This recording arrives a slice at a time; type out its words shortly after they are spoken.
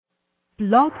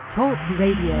Blog Talk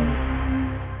Radio.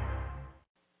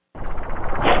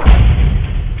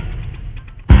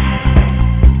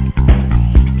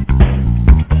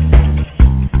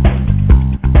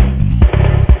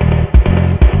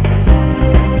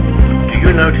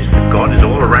 Notice that God is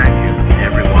all around you, in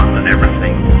everyone and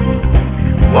everything.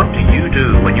 What do you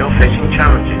do when you're facing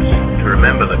challenges to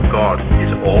remember that God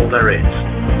is all there is?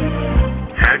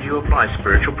 How do you apply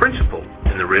spiritual principle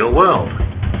in the real world?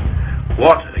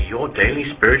 What are your daily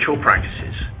spiritual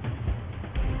practices?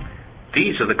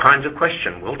 These are the kinds of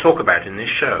questions we'll talk about in this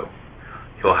show.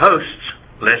 Your hosts,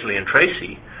 Lesley and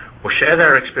Tracy, will share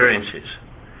their experiences,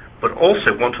 but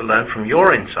also want to learn from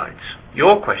your insights,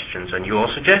 your questions and your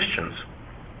suggestions.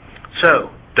 So,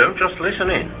 don't just listen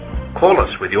in. Call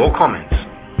us with your comments.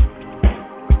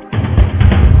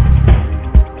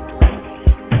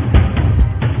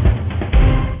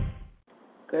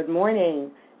 Good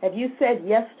morning. Have you said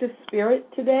yes to Spirit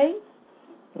today?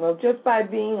 Well, just by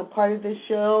being a part of this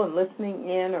show and listening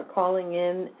in or calling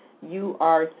in, you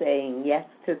are saying yes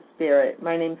to Spirit.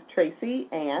 My name's Tracy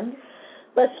and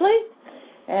Lesley.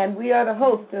 And we are the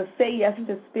hosts of Say Yes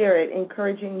to Spirit,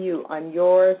 encouraging you on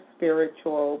your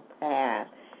spiritual path.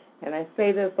 And I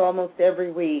say this almost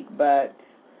every week, but,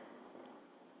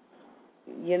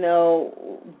 you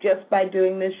know, just by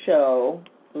doing this show,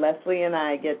 Lesley and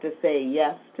I get to say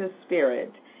yes to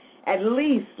Spirit at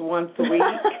least once a week.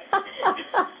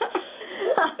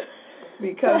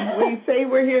 Because we say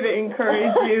we're here to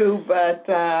encourage you, but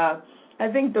I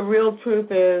think the real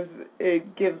truth is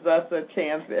it gives us a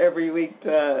chance every week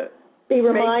to be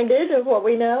reminded of what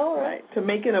we know. Right, to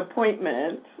make an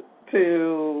appointment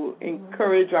to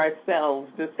encourage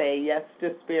ourselves to say yes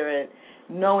to Spirit,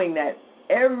 knowing that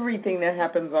everything that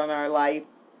happens on our life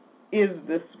is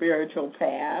the spiritual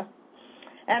path.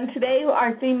 And today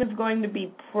our theme is going to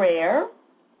be prayer.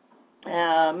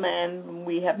 And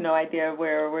we have no idea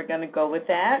where we're going to go with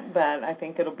that, but I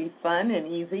think it'll be fun and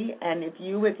easy. And if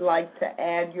you would like to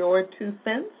add your 2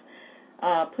 cents,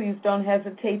 please don't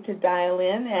hesitate to dial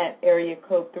in at area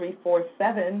code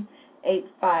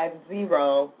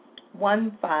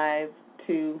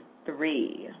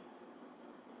 347-850-1523.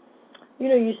 You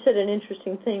know, you said an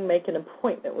interesting thing, make an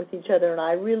appointment with each other, and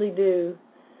I really do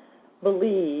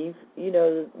believe, you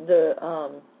know, the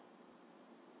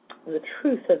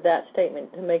truth of that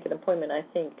statement, to make an appointment. I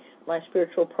think my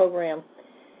spiritual program,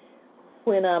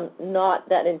 when I'm not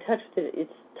that in touch with it,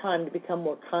 it's time to become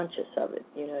more conscious of it.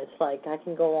 You know, it's like I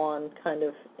can go on kind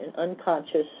of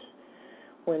unconscious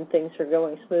when things are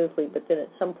going smoothly, but then at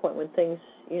some point when things,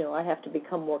 you know, I have to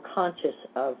become more conscious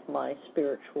of my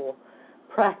spiritual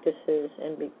practices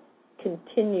and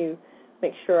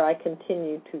make sure I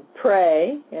continue to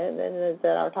pray, and is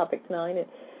that our topic tonight,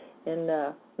 and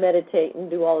meditate and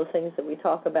do all the things that we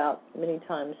talk about many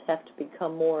times have to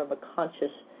become more of a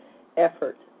conscious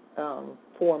effort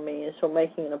for me. And so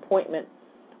making an appointment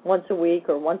once a week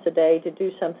or once a day to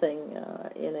do something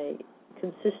in a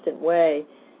consistent way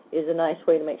is a nice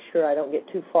way to make sure I don't get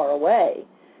too far away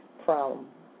from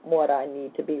what I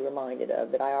need to be reminded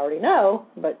of that I already know,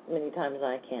 but many times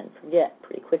I can forget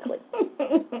pretty quickly.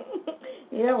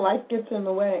 Yeah, life gets in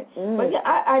the way. But yeah,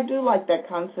 I do like that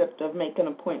concept of make an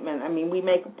appointment. I mean, we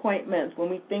make appointments. When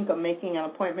we think of making an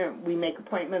appointment, we make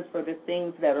appointments for the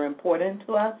things that are important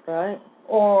to us. Right.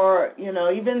 Or, you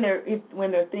know, even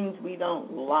when there are things we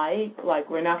don't like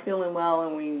we're not feeling well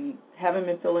and we haven't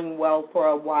been feeling well for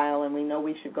a while and we know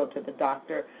we should go to the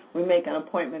doctor, we make an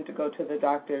appointment to go to the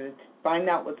doctor to find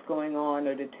out what's going on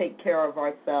or to take care of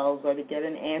ourselves or to get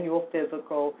an annual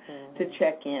physical to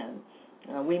check in.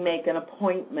 We make an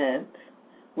appointment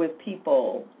with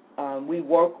people we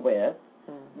work with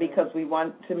because we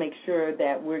want to make sure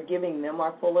that we're giving them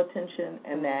our full attention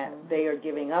and that they are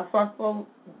giving us our full,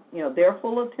 their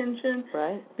full attention,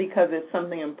 right? Because it's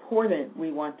something important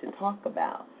we want to talk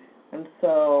about. And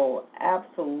so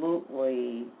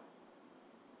absolutely,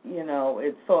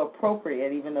 it's so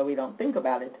appropriate, even though we don't think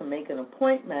about it, to make an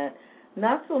appointment,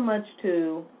 not so much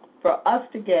for us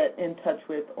to get in touch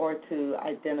with or to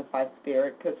identify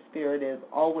Spirit, because Spirit is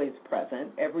always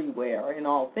present everywhere in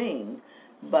all things,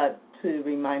 but to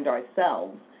remind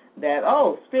ourselves that,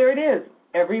 Spirit is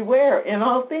everywhere in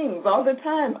all things, all the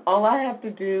time. All I have to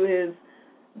do is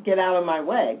get out of my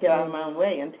own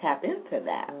way and tap into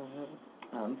that.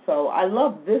 So I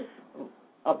love this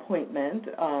appointment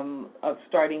of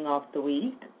starting off the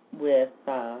week with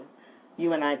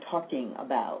you and I talking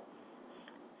about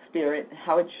Spirit,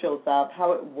 how it shows up,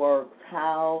 how it works,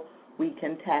 how we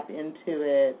can tap into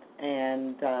it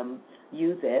and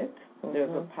use it.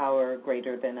 There's a power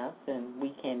greater than us, and we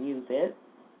can use it.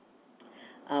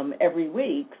 every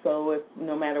week. So if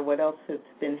no matter what else has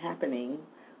been happening,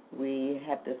 we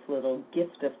have this little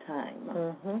gift of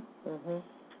time.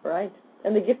 Right.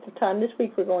 And the gift of time this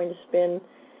week we're going to spend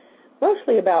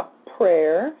mostly about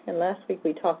prayer. And last week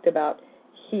we talked about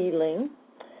healing.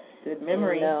 Good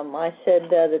memory. And, I said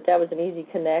that was an easy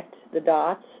connect, the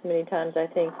dots. Many times I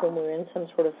think when we're in some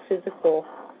sort of physical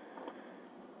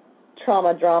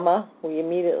drama, we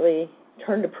immediately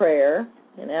turn to prayer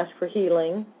and ask for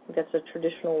healing. That's a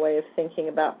traditional way of thinking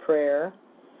about prayer,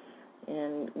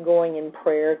 and going in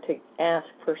prayer to ask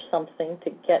for something,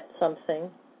 to get something.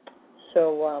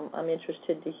 So I'm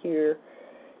interested to hear,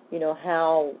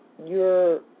 how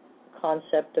your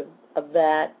concept of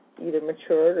that either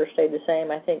matured or stayed the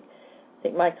same. I think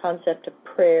my concept of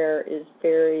prayer is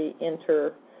very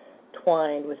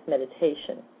intertwined with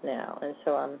meditation now, and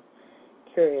so I'm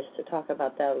curious to talk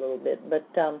about that a little bit. But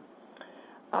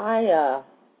I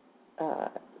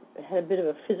had a bit of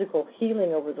a physical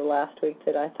healing over the last week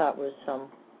that I thought was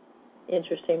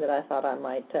interesting, that I thought I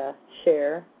might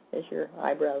share as your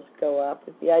eyebrows go up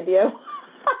with the idea of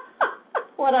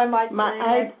what I might say.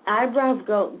 My eyebrows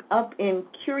go up in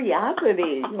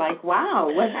curiosity, like, wow,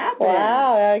 what happened?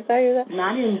 Wow, I tell you that.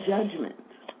 Not in judgment.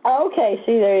 Okay,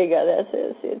 see, there you go. That's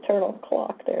it. It's the internal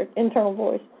clock there, internal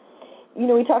voice.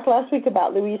 We talked last week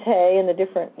about Louise Hay and the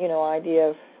different, idea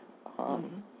of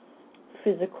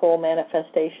physical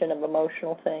manifestation of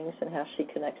emotional things and how she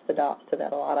connects the dots to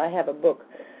that a lot. I have a book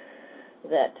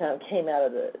that came out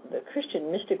of the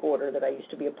Christian mystic order that I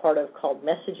used to be a part of called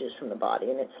Messages from the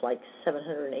Body, and it's like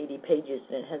 780 pages,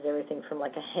 and it has everything from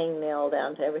like a hangnail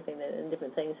down to everything and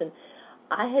different things. And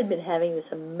I had been having this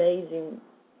amazing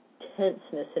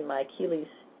tenseness in my Achilles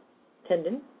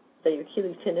tendon, the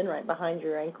Achilles tendon right behind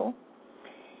your ankle.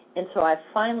 And so I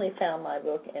finally found my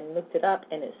book and looked it up,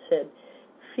 and it said,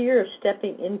 Fear of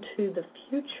Stepping into the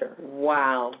Future.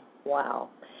 Wow.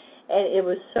 And it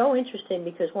was so interesting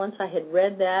because once I had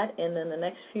read that, and then the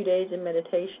next few days in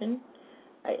meditation,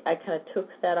 I kind of took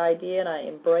that idea and I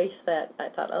embraced that. I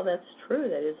thought, oh, that's true.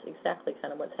 That is exactly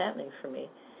kind of what's happening for me.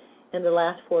 In the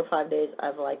last 4 or 5 days,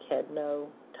 I've had no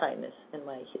tightness in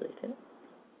my Achilles tendon.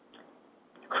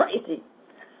 Crazy.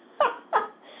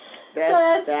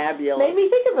 That's fabulous. Made me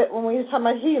think of it when we were talking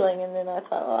about healing, and then I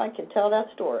thought, I can tell that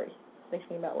story,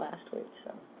 thinking about last week.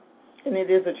 So. And it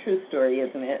is a true story,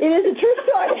 isn't it? It is a true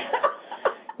story.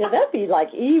 Yeah, that'd be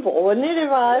like evil, wouldn't it?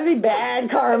 That'd be bad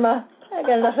karma. I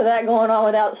got enough of that going on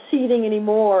without seeding any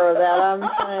more of that. I'm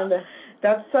trying to.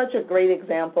 That's such a great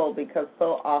example because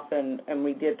so often, and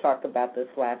we did talk about this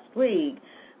last week,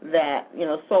 that,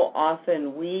 so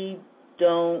often we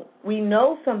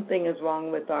know something is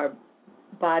wrong with our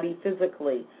body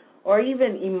physically or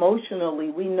even emotionally.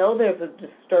 We know there's a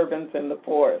disturbance in the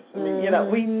force.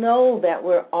 Mm-hmm. We know that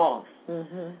we're off.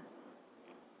 Mm-hmm.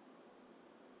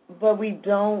 But we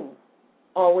don't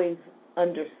always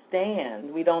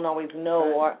understand. We don't always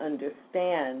know or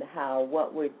understand how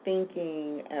what we're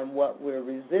thinking and what we're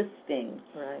resisting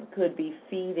could be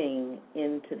feeding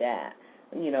into that.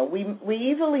 We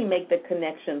easily make the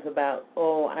connections about,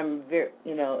 I'm very,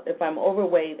 if I'm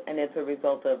overweight and it's a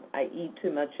result of I eat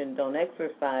too much and don't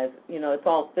exercise, it's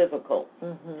all physical.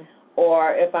 Mm-hmm.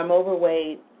 Or if I'm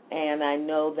overweight and I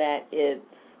know that it's,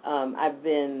 I've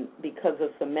been, because of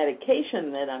some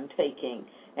medication that I'm taking,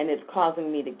 and it's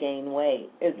causing me to gain weight.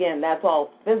 Again, that's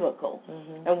all physical.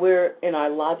 Mm-hmm. And we're in our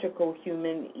logical,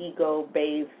 human,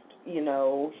 ego-based,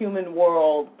 human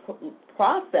world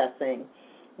processing.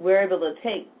 We're able to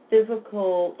take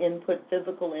physical input,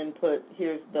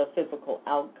 here's the physical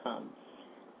outcome.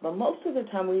 But most of the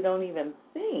time we don't even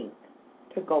think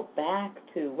to go back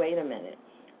to, wait a minute,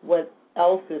 what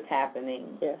else is happening?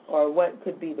 Yes. Or what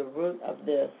could be the root of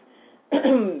this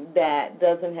that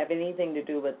doesn't have anything to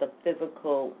do with the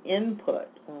physical input,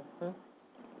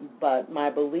 but my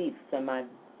beliefs and my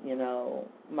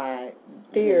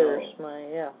fears,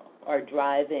 are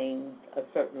driving a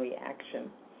certain reaction.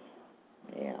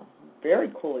 Yeah,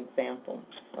 very cool example.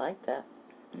 Like that.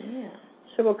 Yeah.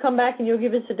 So we'll come back and you'll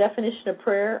give us a definition of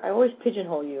prayer. I always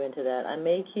pigeonhole you into that. I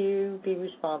make you be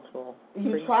responsible.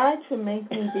 You try to make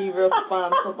me be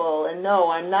responsible, and no,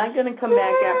 I'm not going to come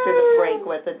back after the break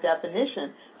with a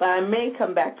definition, but I may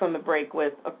come back from the break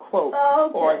with a quote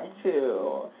or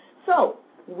two. So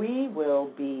we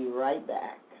will be right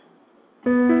back.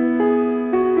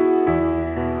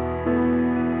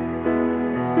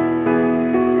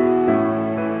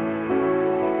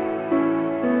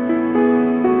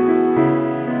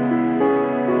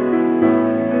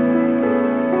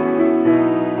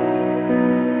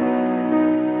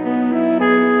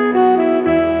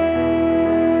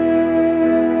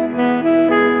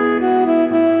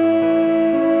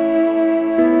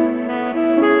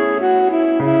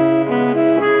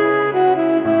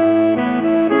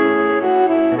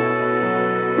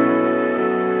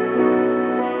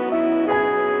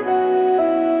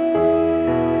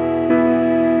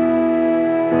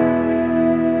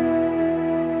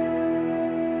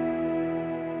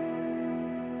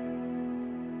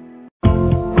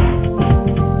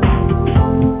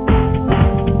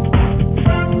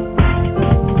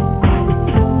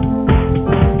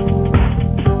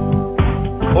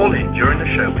 during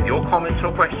the show with your comments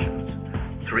or questions.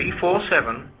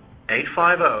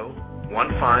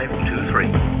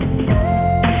 347-850-1523.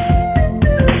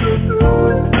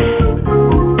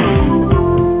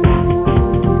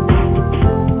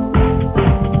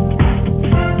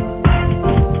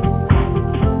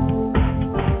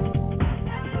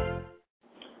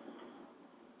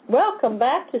 Welcome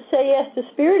back to Say Yes to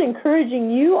Spirit, encouraging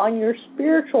you on your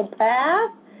spiritual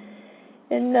path.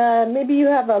 And maybe you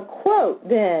have a quote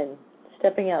then,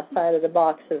 stepping outside of the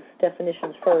box of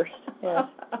definitions first. Yes.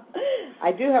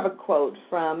 I do have a quote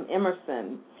from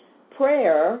Emerson.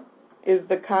 Prayer is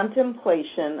the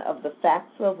contemplation of the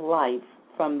facts of life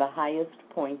from the highest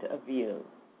point of view.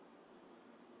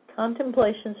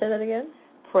 Contemplation, say that again?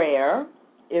 Prayer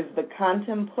is the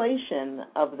contemplation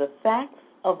of the facts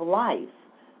of life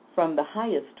from the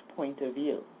highest point of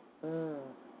view.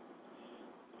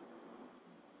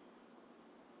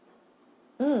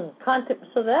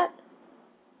 So that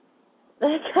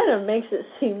kind of makes it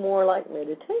seem more like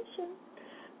meditation.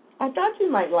 I thought you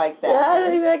might like that. Yeah, I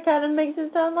think that kind of makes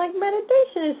it sound like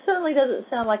meditation. It certainly doesn't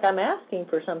sound like I'm asking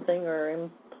for something or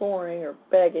imploring or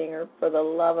begging or, for the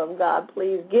love of God,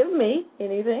 please give me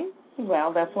anything.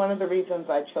 Well, that's one of the reasons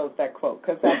I chose that quote,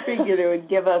 because I figured it would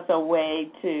give us a way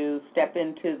to step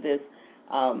into this,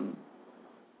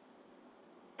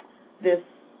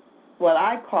 what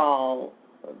I call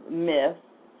myth,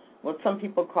 what some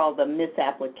people call the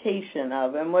misapplication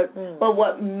of, and but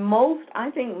what I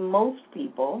think most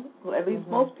people, at least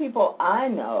most people I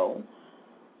know,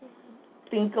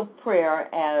 think of prayer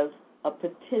as a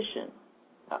petition,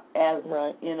 as,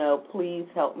 please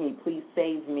help me, please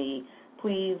save me,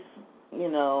 please,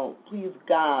 please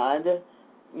God,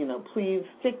 please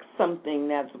fix something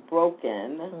that's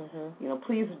broken,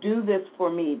 please do this for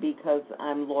me because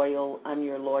I'm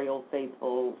your loyal,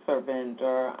 faithful servant,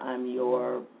 or I'm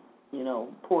your,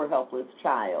 poor, helpless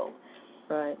child.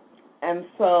 Right. And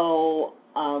so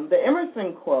the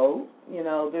Emerson quote,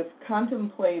 this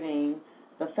contemplating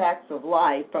the facts of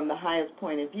life from the highest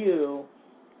point of view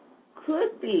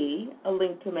could be a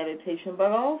link to meditation,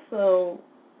 but also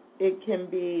it can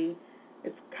be,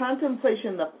 it's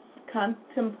contemplating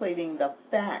the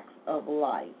facts of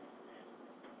life.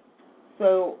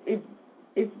 So if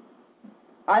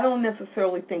I don't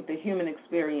necessarily think the human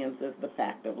experience is the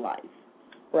fact of life.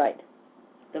 Right.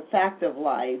 The fact of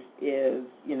life is,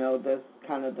 this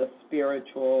kind of the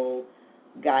spiritual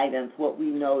guidance, what we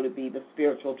know to be the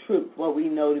spiritual truth, what we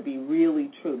know to be really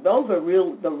true. Those are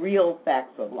the real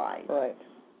facts of life. Right.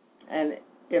 And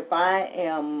if I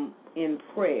am in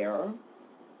prayer,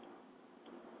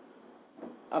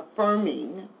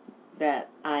 affirming that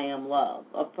I am loved,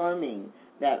 affirming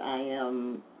that I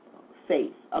am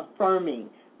safe, affirming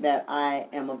that I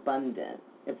am abundant.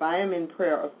 If I am in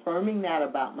prayer affirming that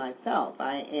about myself,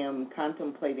 I am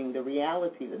contemplating the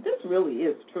reality that this really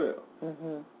is true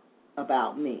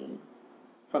about me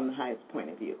from the highest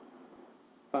point of view,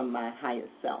 from my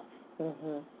highest self.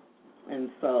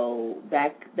 And so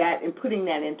that and putting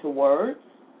that into words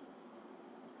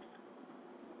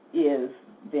is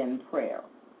then prayer.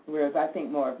 Whereas I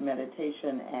think more of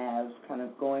meditation as kind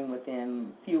of going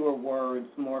within fewer words,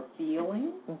 more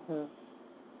feeling.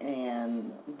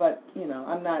 But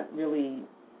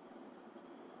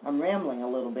I'm rambling a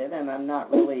little bit, and I'm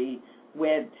not really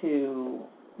wed to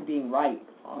being right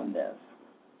on this,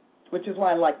 which is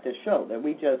why I like this show, that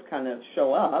we just kind of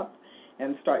show up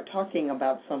and start talking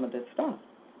about some of this stuff.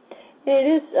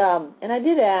 It is, and I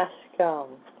did ask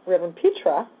Reverend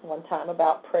Petra one time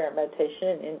about prayer and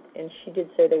meditation, and she did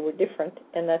say they were different,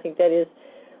 and I think that is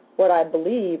what I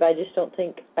believe. I just don't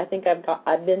think, I've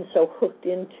been so hooked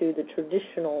into the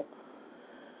traditional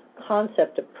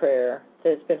concept of prayer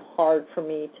that it's been hard for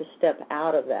me to step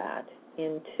out of that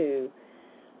into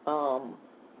an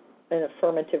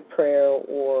affirmative prayer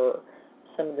or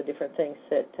some of the different things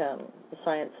that the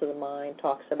science of the mind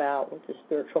talks about with the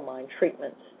spiritual mind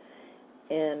treatments.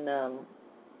 And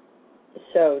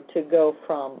so to go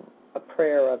from a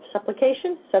prayer of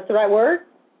supplication, is that the right word?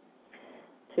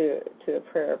 To a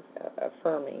prayer of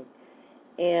affirming.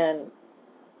 And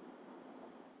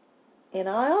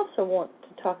I also want to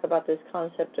talk about this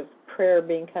concept of prayer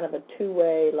being kind of a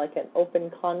two-way, like an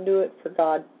open conduit for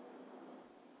God,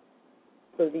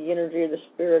 for the energy or the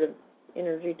spirit of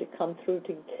energy to come through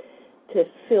to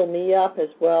fill me up as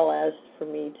well as for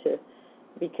me to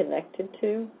be connected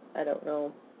to. I don't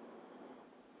know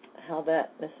how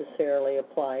that necessarily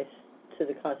applies to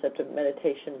the concept of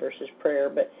meditation versus prayer,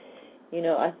 but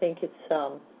I think it's,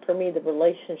 for me, the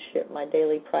relationship my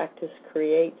daily practice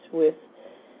creates with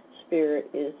Spirit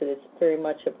is that it's very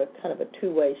much of a kind of a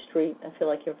two-way street. I feel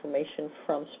like information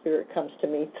from Spirit comes to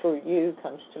me through you,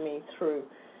 comes to me through,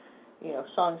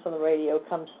 songs on the radio,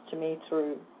 comes to me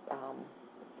through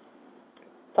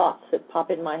thoughts that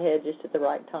pop in my head just at the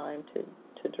right time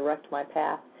to direct my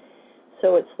path.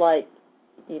 So it's like,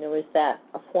 is that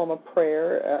a form of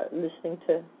prayer, listening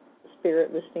to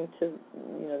Spirit, listening to,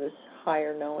 this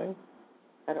higher knowing?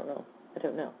 I don't know.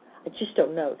 I just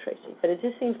don't know, Tracy. But it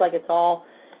just seems like it's all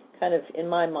kind of, in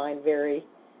my mind, very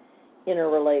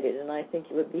interrelated, and I think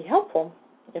it would be helpful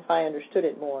if I understood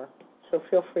it more. So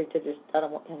feel free to just, I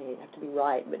don't want you have to be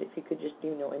right, but if you could just do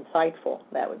insightful,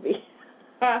 that would be,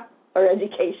 or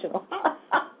educational.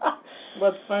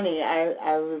 What's funny,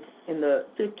 I was in the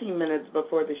 15 minutes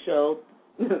before the show,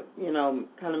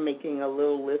 kind of making a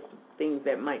little list of things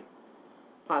that might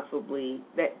possibly,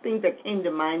 things that came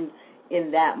to mind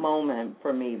in that moment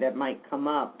for me that might come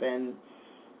up, and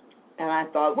I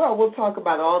thought, well, we'll talk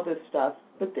about all this stuff,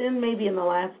 but then maybe in the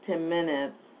last 10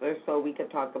 minutes or so we could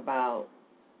talk about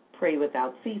pray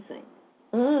without ceasing.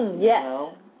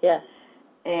 Yes. Yes.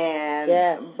 And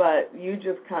yes. But you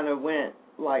just kind of went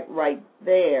like right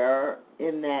there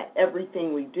in that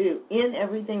everything we do, and in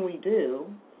everything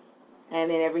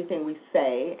we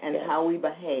say, and yes. how we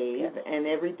behave, yes. and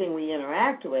everything we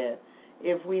interact with,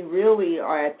 if we really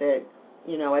are at the,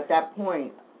 at that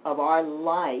point of our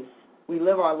life, we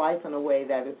live our life in a way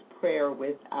that is prayer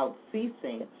without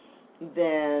ceasing,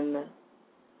 then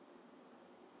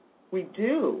we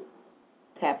do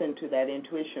tap into that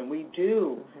intuition. We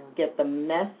do get the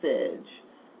message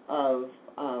of,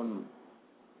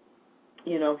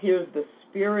 here's the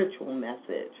spiritual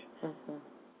message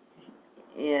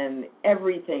in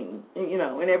everything,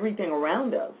 in everything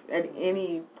around us at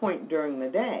any point during the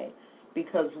day,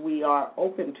 because we are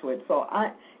open to it. So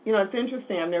it's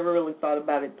interesting. I've never really thought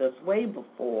about it this way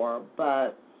before,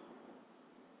 but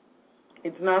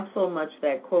it's not so much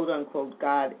that, quote-unquote,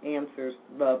 God answers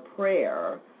the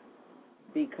prayer,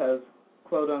 because,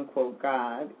 quote-unquote,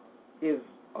 God is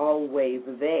always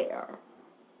there.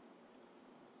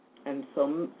 And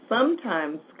so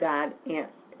sometimes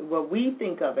what we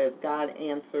think of as God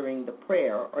answering the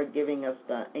prayer or giving us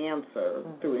the answer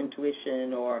through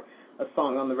intuition or a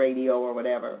song on the radio or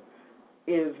whatever,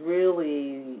 is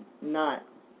really not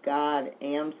God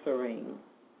answering,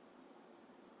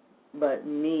 but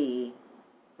me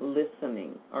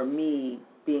listening, or me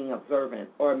being observant,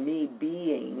 or me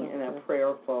being in a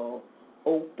prayerful,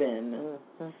 open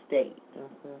state.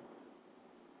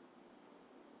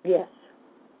 Yes.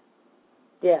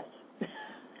 Yes.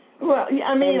 Well,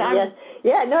 I mean, yes.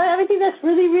 Yeah, no, I think that's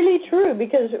really, really true,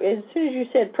 because as soon as you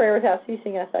said prayer without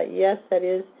ceasing, I thought, yes, that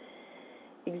is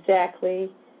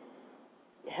exactly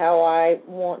how I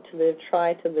want to live,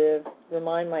 try to live,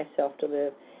 remind myself to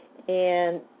live.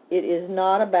 And it is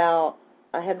not about,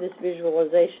 I have this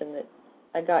visualization that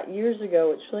I got years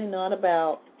ago. It's really not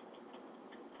about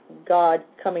God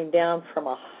coming down from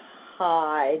a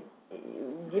high,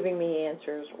 giving me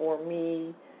answers, or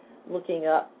me looking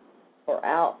up or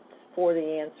out for the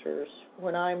answers.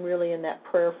 When I'm really in that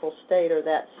prayerful state, or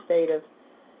that state of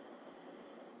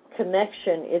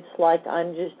connection, it's like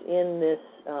I'm just in this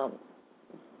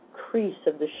crease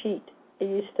of the sheet. I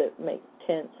used to make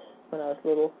tents when I was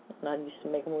little, and I used to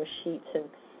make them with sheets, and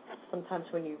sometimes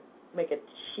when you make a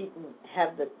sheet and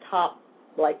have the top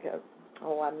like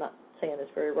I'm not saying this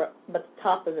very rough, but the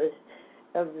top of the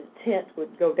tent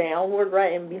would go downward,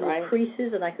 right, and be little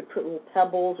creases, and I could put little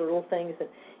pebbles or little things, and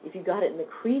if you got it in the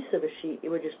crease of a sheet, it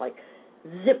would just like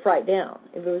zip right down.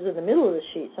 If it was in the middle of the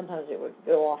sheet, sometimes it would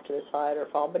go off to the side or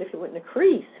fall, but if it went in the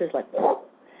crease, it was like, whoa.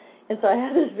 And so I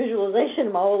had this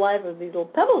visualization my whole life of these little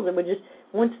pebbles that would just,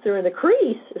 once they're in the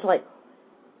crease, it's like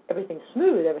everything's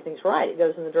smooth, everything's right. It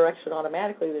goes in the direction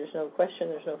automatically. There's no question,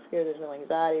 there's no fear, there's no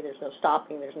anxiety, there's no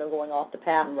stopping, there's no going off the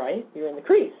path. Right. You're in the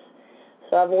crease.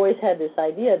 So I've always had this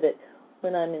idea that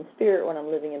when I'm in spirit, when I'm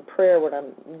living in prayer, when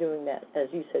I'm doing that, as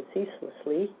you said,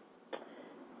 ceaselessly,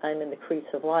 I'm in the crease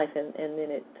of life, and then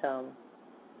it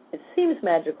seems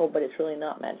magical, but it's really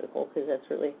not magical, because that's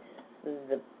really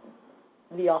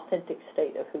the authentic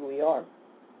state of who we are.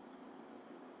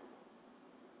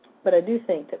 But I do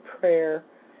think that prayer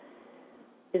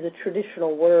is a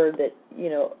traditional word that,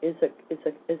 is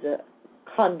a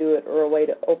conduit or a way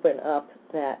to open up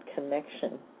that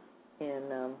connection.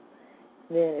 And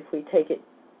then if we take it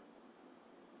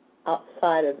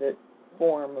outside of the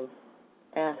form of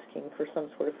asking for some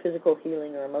sort of physical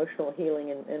healing or emotional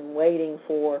healing and waiting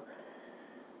for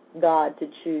God to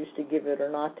choose to give it or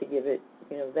not to give it,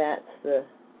 that's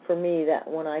for me, that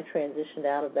when I transitioned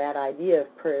out of that idea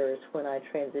of prayer is when I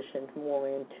transitioned more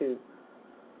into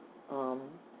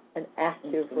an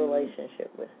active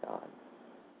relationship with God.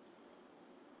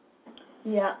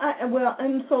 Yeah,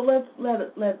 and so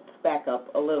let's back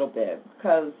up a little bit,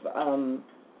 because I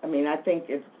think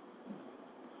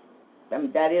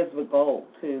that is the goal,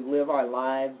 to live our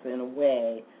lives in a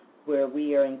way where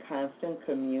we are in constant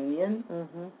communion,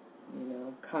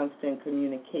 constant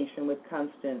communication with,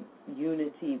 constant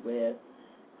unity with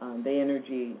the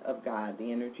energy of God,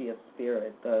 the energy of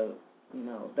Spirit. That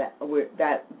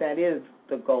is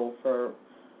the goal for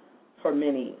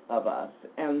many of us,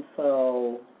 and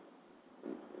so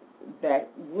that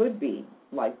would be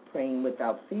like praying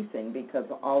without ceasing, because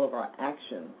all of our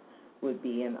actions would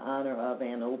be in honor of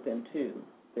and open to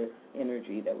this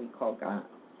energy that we call God.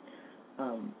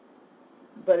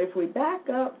 But if we back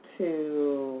up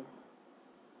to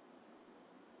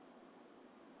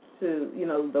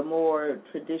the more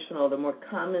traditional, the more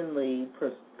common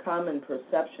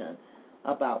perception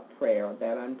about prayer,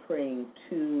 that I'm praying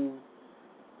to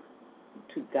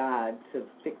God to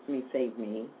fix me, save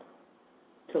me,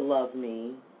 to love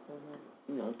me,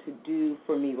 to do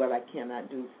for me what I cannot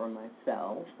do for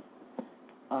myself,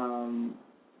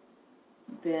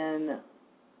 then,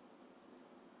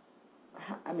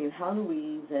 how do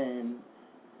we even,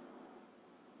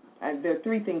 there are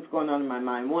three things going on in my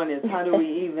mind. One is, how do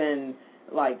we even,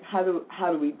 how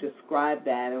do we describe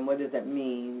that, and what does that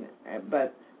mean?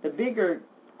 But the bigger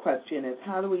question is,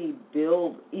 how do we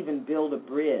build a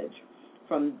bridge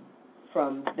from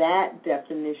that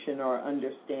definition or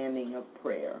understanding of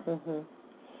prayer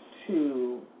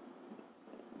to,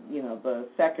 the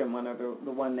second one, or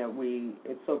the one that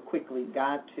it so quickly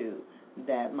got to,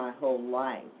 that my whole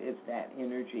life is that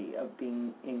energy of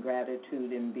being in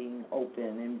gratitude and being open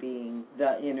and being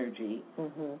the energy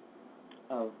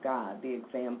of God, the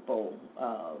example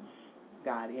of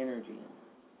God energy.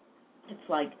 It's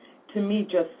like, to me,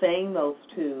 just saying those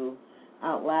two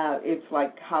out loud, it's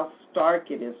like how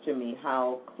stark it is to me,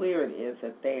 how clear it is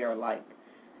that they are like,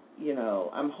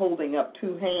 I'm holding up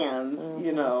two hands,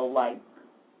 like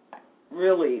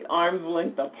really arm's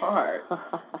length apart.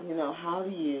 How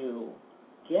do you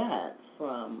get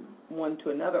from one to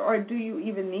another, or do you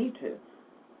even need to?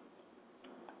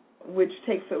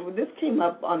 This came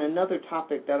up on another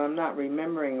topic that I'm not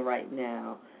remembering right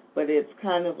now, but it's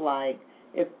kind of like,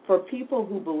 if for people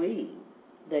who believe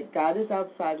that God is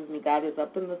outside of me, God is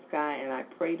up in the sky, and I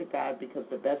pray to God because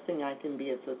the best thing I can be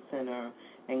is a sinner,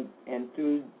 and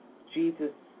through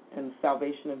Jesus and the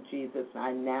salvation of Jesus,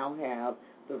 I now have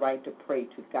the right to pray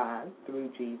to God through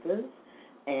Jesus,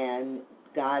 and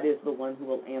God is the one who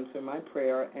will answer my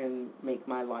prayer and make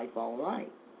my life all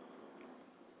right.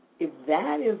 If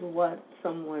that is what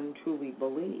someone truly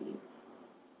believes,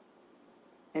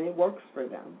 and it works for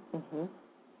them,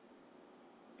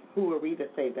 who are we to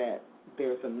say that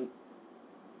there's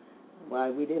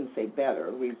we didn't say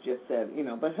better, we just said,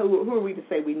 but who are we to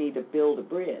say we need to build a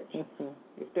bridge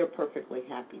if they're perfectly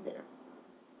happy there?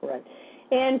 Right.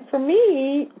 And for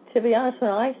me, to be honest,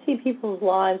 when I see people's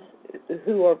lives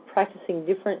who are practicing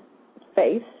different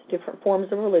faiths, different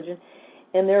forms of religion,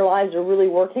 and their lives are really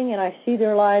working, and I see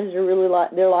their lives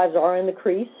are in the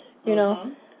crease,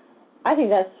 I think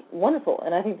that's wonderful,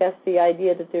 and I think that's the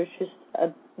idea that there's just a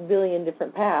billion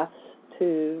different paths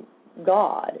to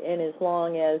God, and as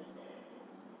long as,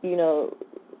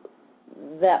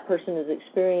 that person is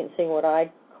experiencing what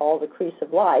I call the crease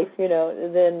of life,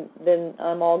 then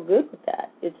I'm all good with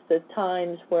that. It's the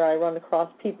times where I run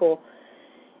across people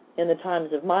in the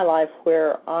times of my life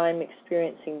where I'm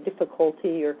experiencing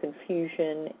difficulty or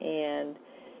confusion, and,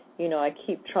 I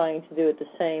keep trying to do it the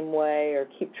same way, or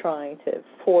keep trying to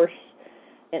force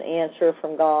an answer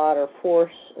from God, or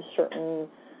force a certain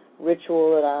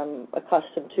ritual that I'm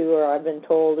accustomed to, or I've been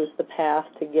told is the path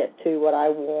to get to what I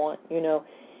want,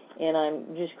 and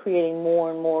I'm just creating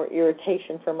more and more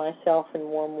irritation for myself and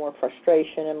more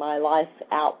frustration, and my life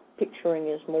out picturing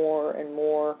is more and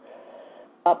more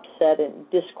upset and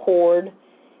discord,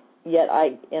 yet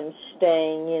I am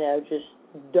staying, just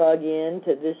dug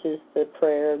into this is the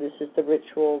prayer, this is the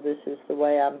ritual, this is the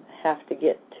way I have to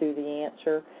get to the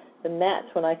answer. And that's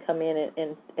when I come in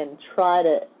and try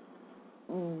to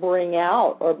bring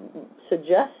out or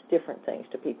suggest different things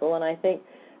to people. And I think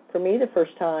for me the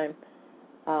first time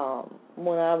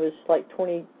when I was like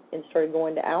 20 and started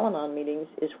going to Al-Anon meetings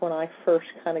is when I first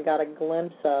kind of got a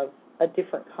glimpse of a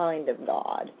different kind of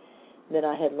God than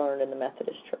I had learned in the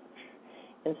Methodist Church.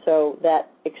 And so that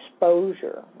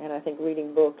exposure, and I think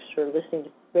reading books or listening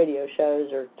to radio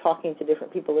shows or talking to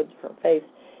different people of different faiths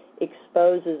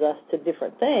exposes us to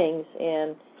different things.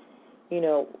 And,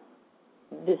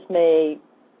 this may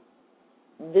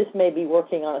be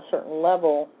working on a certain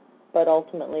level but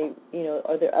ultimately,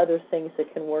 are there other things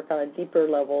that can work on a deeper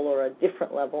level or a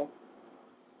different level?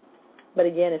 But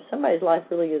again, if somebody's life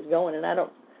really is going, and I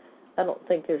don't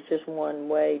think there's just one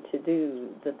way to do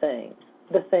the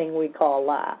thing we call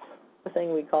life, the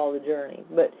thing we call the journey.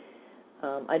 But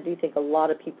I do think a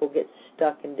lot of people get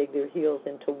stuck and dig their heels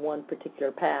into one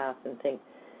particular path and think,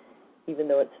 even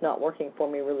though it's not working for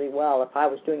me really well, if I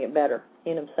was doing it better,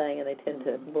 you know what I'm saying? And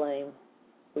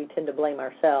we tend to blame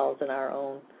ourselves and our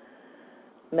own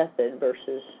method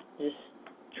versus just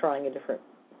trying a different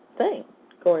thing,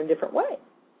 going a different way,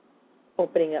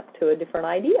 opening up to a different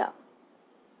idea.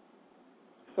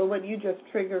 So what you just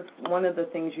triggered, one of the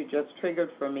things you just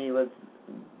triggered for me was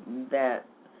that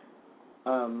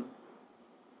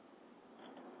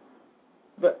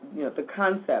the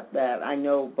concept that I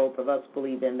know both of us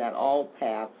believe in, that all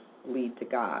paths lead to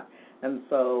God. And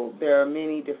so there are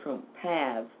many different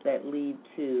paths that lead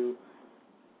to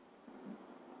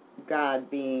God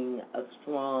being the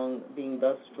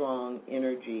strong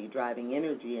energy, driving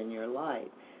energy in your life,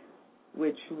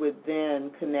 which would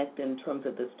then connect in terms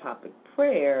of this topic,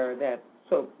 prayer, that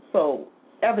so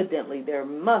evidently there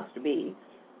must be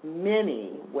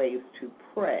many ways to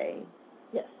pray.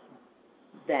 Yes.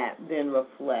 That then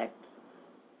reflect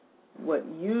what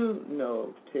you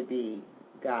know to be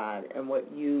God and what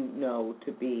you know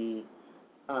to be,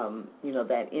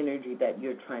 that energy that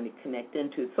you're trying to connect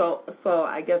into. So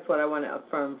I guess what I want to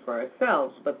affirm for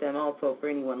ourselves, but then also for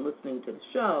anyone listening to the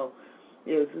show,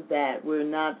 is that we're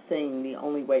not saying the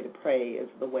only way to pray is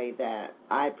the way that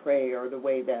I pray or the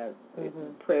way that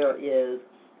prayer is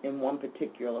in one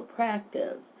particular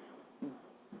practice.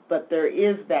 But there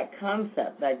is that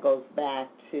concept that goes back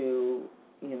to,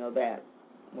 in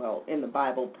the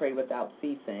Bible, pray without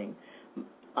ceasing.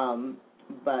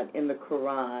 But in the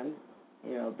Quran,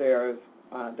 there's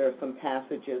some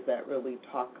passages that really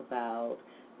talk about,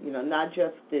 not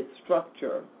just the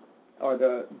structure or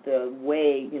the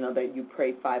way, that you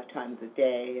pray 5 times a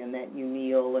day and that you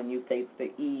kneel and you face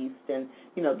the east and,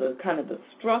 the kind of the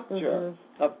structure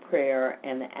of prayer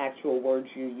and the actual words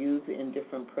you use in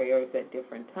different prayers at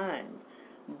different times.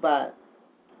 But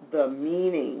the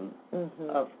meaning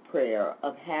of prayer,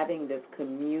 of having this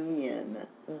communion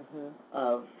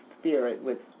of spirit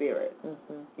with spirit,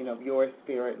 your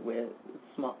spirit with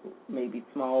maybe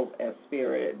small s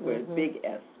spirit with big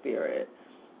S spirit,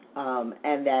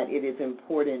 and that it is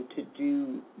important to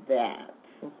do that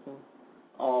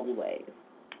always.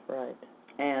 Right.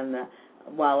 And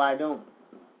while I don't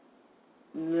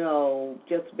know,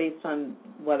 just based on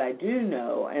what I do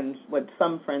know and what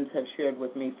some friends have shared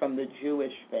with me from the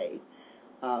Jewish faith,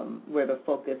 where the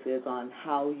focus is on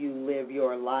how you live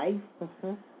your life,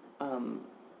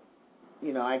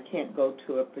 I can't go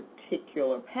to a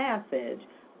particular passage,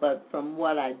 but from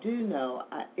what I do know,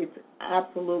 it's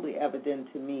absolutely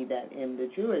evident to me that in the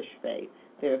Jewish faith,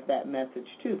 there's that message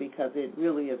too, because it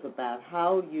really is about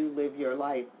how you live your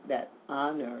life that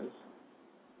honors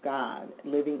God,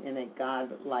 living in a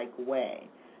God-like way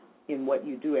in what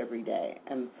you do every day.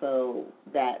 And so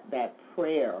that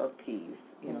prayer piece,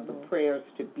 the prayers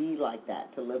to be like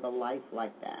that, to live a life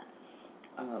like that,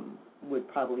 would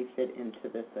probably fit into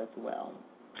this as well.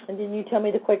 And didn't you tell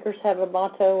me the Quakers have a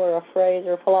motto or a phrase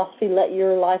or a philosophy, let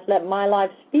my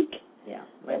life speak? Yeah,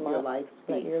 let your life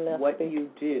speak. What you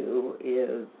do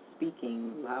is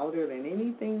speaking louder than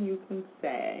anything you can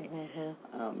say.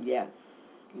 Yes,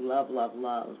 love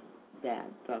that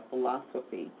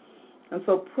philosophy. And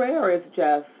so prayer is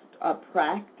just a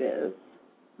practice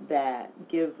that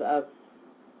gives us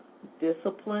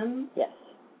discipline. Yes.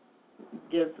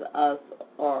 Gives us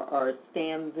or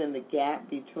stands in the gap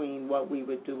between what we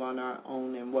would do on our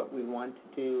own and what we want to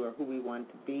do or who we want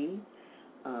to be.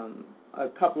 A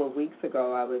couple of weeks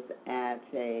ago, I was at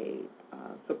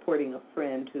supporting a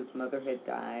friend whose mother had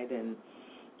died, and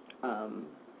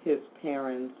his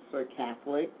parents are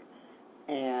Catholic,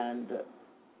 and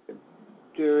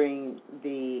during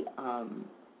the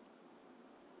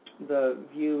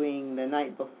viewing the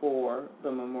night before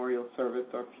the memorial service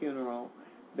or funeral,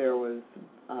 there was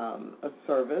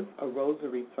a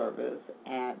rosary service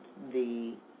at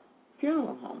the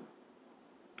funeral home.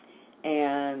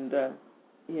 And,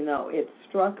 it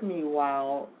struck me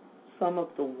while some of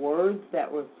the words that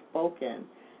were spoken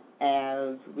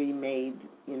as we made,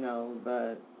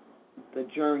 the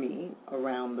journey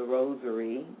around the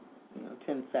rosary,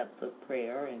 10 steps of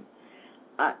prayer. And,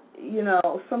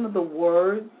 some of the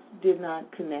words did not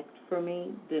connect for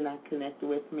me, did not connect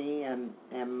with me and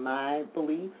my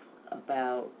beliefs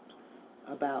about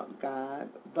God,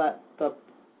 but the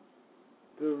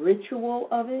ritual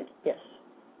of it, yes,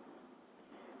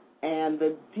 and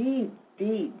the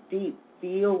deep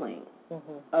feeling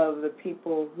of the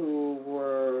people who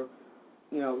were,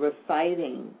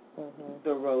 reciting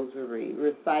the rosary,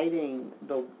 reciting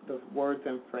the words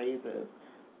and phrases,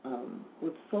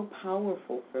 was so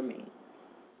powerful for me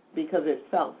because it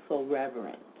felt so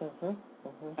reverent.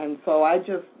 And so I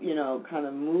just, kind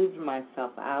of moved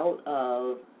myself out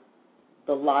of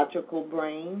the logical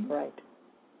brain, right,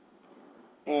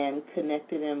 and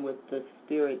connected in with the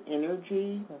spirit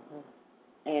energy,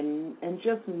 and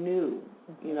just knew,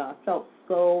 I felt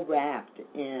so wrapped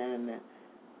in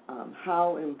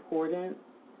how important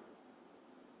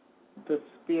the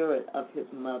spirit of his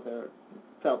mother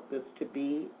felt this to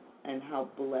be, and how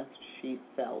blessed she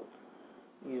felt,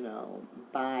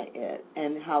 by it,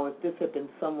 and how if this had been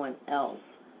someone else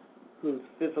whose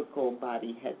physical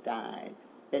body had died,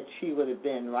 that she would have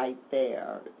been right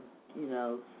there,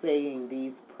 saying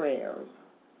these prayers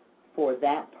for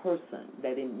that person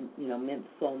that meant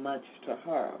so much to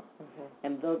her.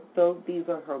 And these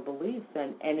are her beliefs,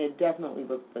 and it definitely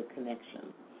was the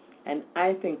connection. And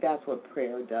I think that's what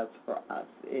prayer does for us.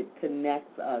 It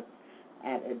connects us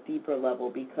at a deeper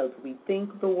level because we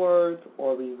think the words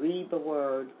or we read the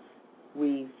words,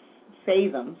 we say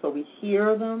them, so we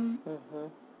hear them,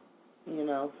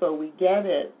 so we get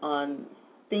it on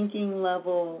thinking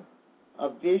level, a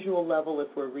visual level if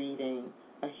we're reading,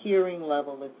 a hearing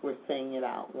level if we're saying it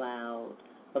out loud,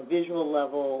 a visual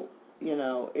level,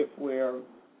 if we're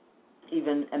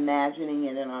even imagining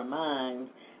it in our minds,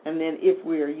 and then if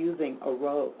we're using a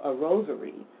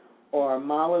rosary or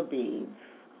mala beads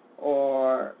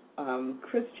or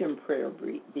Christian prayer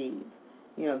beads,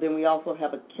 then we also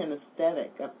have a kinesthetic,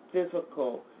 a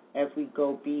physical, as we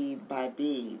go bead by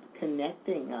bead,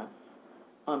 connecting us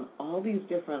on all these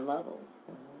different levels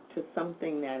to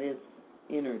something that is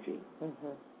energy.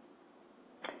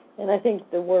 And I think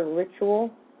the word ritual,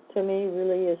 to me,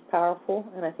 really is powerful,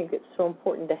 and I think it's so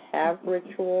important to have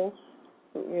rituals,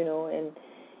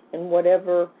 and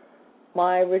whatever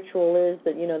my ritual is,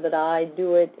 that I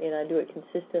do it, and I do it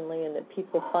consistently, and that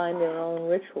people find their own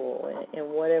ritual, and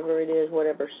whatever it is,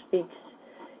 whatever speaks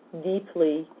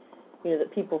deeply,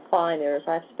 that people find theirs.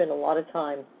 I've spent a lot of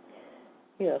time,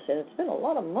 and spent a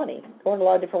lot of money going to a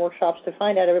lot of different workshops to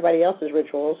find out everybody else's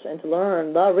rituals and to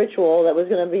learn the ritual that was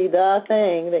going to be the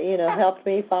thing that, helped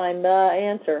me find the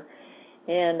answer.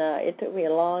 And it took me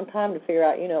a long time to figure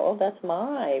out, that's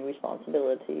my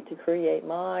responsibility to create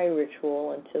my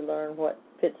ritual and to learn what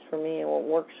fits for me and what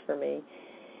works for me.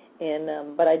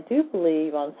 And but I do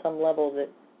believe on some level that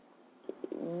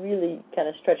really kind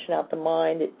of stretching out the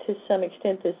mind, to some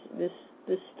extent,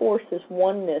 this force, this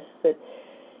oneness that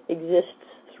exists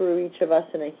through each of us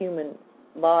in a human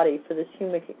body for this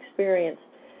human experience,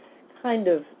 kind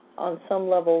of on some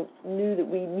level knew that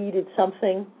we needed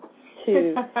something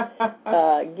to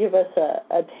give us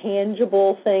a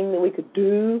tangible thing that we could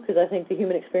do, because I think the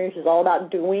human experience is all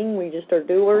about doing. We just are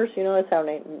doers, that's how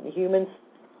humans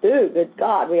do. Good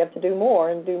God, we have to do more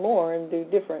and do more and do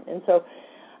different. And so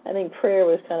I think prayer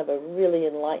was kind of a really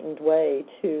enlightened way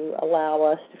to allow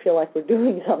us to feel like we're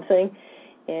doing something,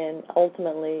 and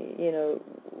ultimately,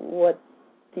 what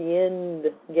the end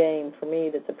game for me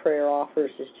that the prayer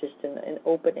offers is just an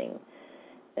opening,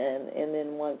 and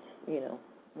then once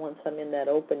I'm in that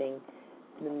opening,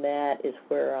 then that is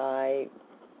where I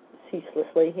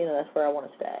ceaselessly, that's where I want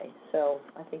to stay. So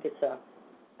I think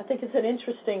it's an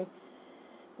interesting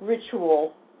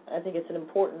ritual. I think it's an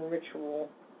important ritual,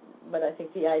 but I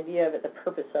think the idea of it, the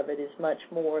purpose of it, is much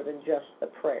more than just the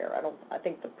prayer. I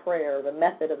think the prayer, the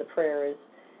method of the prayer, is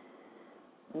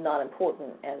not important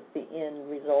as the end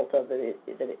result of it,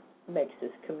 that it makes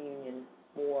this communion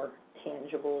more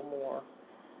tangible,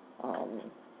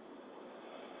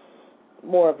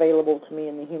 more available to me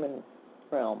in the human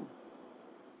realm.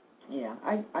 Yeah,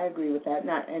 I agree with that.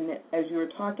 And as you were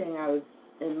talking,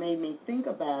 it made me think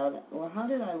about, well, how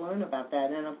did I learn about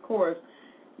that? And of course,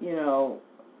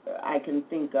 I can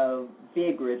think of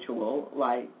big ritual,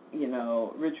 like,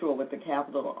 ritual with the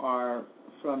capital R,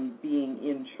 from being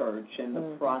in church and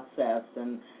the process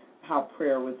and how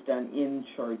prayer was done in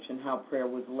church and how prayer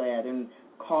was led, and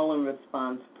call and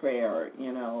response prayer,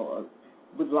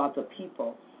 with lots of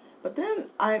people. But then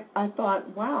I thought,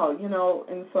 wow,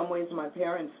 in some ways my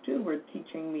parents too were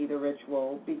teaching me the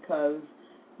ritual, because,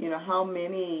 how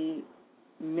many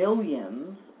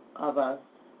millions of us,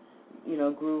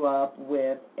 grew up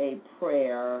with a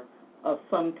prayer of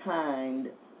some kind,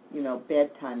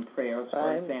 bedtime prayers,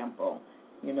 for example.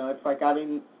 It's like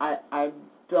I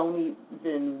don't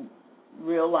even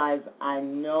realize I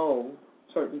know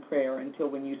certain prayer until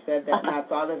when you said that, and I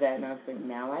thought of that, and I was like,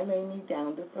 now I lay me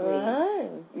down to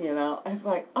sleep. You know, I was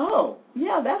like, oh,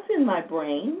 yeah, that's in my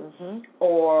brain.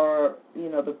 Or, you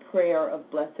know, the prayer of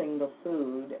blessing the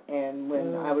food. And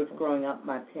when I was growing up,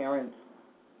 my parents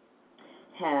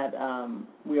had,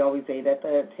 we always ate at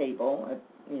the table, at,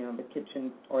 you know, the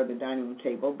kitchen or the dining room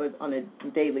table, but on a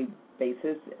daily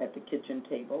basis at the kitchen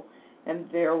table. And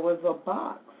there was a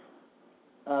box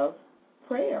of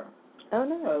prayer. Oh,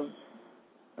 no.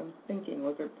 I'm thinking,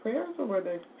 was it prayers or were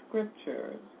there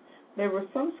scriptures? There were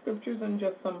some scriptures and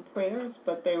just some prayers,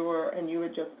 but they were, and you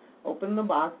would just open the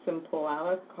box and pull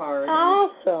out a card.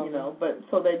 Awesome. And, you know, but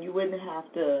so that you wouldn't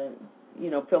have to,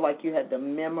 you know, feel like you had to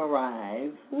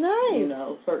memorize, you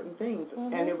know, certain things.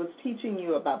 And it was teaching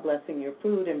you about blessing your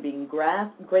food and being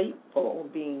grateful,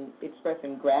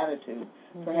 expressing gratitude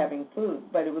for having food.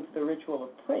 But it was the ritual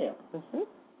of prayer,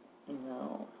 you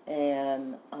know,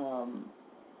 and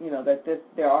you know, that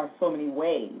there are so many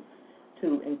ways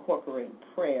to incorporate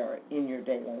prayer in your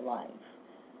daily life.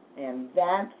 And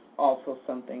that's also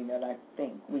something that I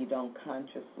think we don't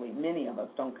consciously, many of us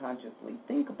don't consciously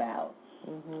think about.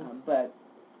 But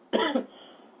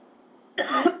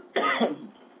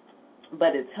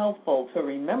it's helpful to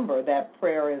remember that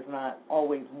prayer is not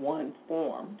always one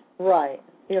form. Right.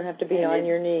 You don't have to be on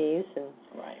your knees.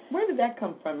 Right. Where did that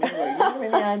come from anyway? You have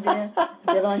any idea?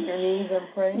 Get on your knees and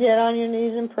pray? Get on your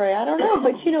knees and pray. I don't know,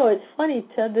 but you know, it's funny,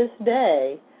 to this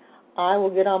day, I will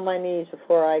get on my knees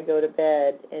before I go to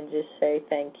bed and just say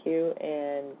thank you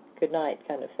and good night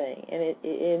kind of thing.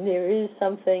 And there is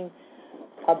something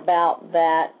about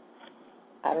that.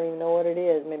 I don't even know what it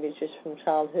is. Maybe it's just from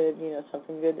childhood, you know,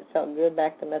 something good that felt good.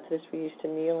 Back to Methodist, we used to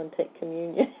kneel and take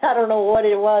communion. I don't know what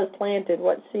it was, planted,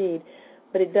 what seed,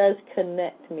 but it does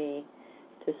connect me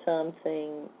to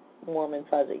something warm and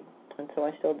fuzzy, and so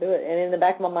I still do it. And in the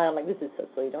back of my mind, I'm like, this is so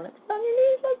silly. Don't have to on your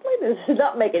knees, Lesley. This is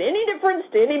not making any difference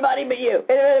to anybody but you.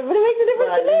 But it makes a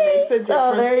difference to me. It makes a difference.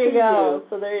 So there you go. You.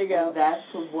 So there you go. And that's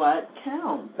what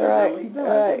counts. It really does.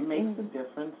 Right. It makes a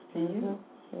difference to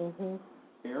you.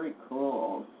 Very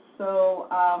cool. So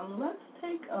let's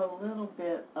take a little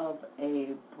bit of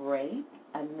a break,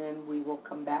 and then we will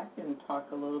come back and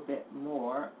talk a little bit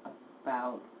more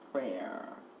about prayer.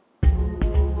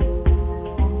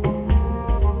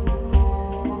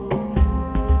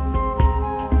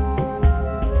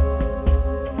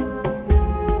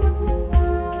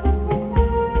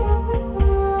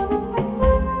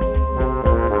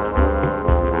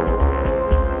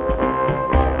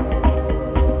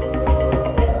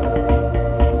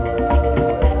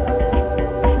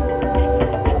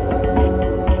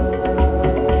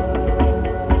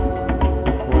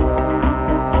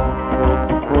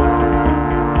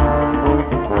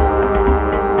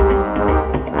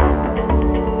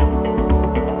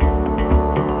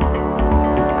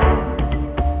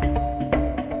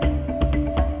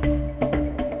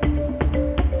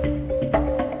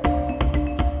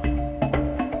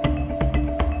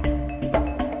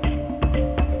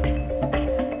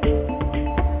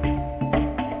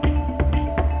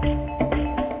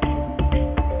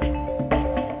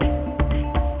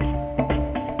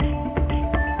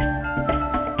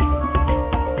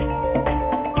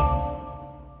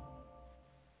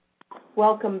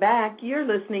 Welcome back. You're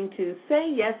listening to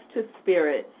Say Yes to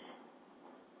Spirit,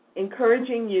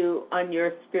 encouraging you on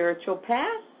your spiritual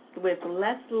path with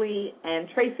Lesley and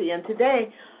Tracy. And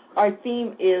today our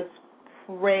theme is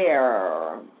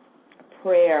prayer.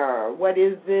 Prayer. What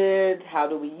is it? How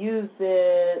do we use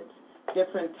it?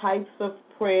 Different types of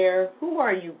prayer. Who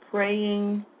are you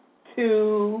praying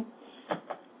to?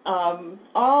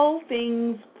 All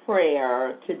things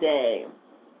prayer today.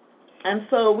 And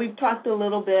so we've talked a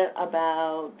little bit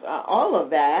about all of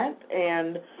that,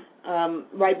 and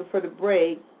right before the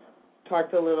break,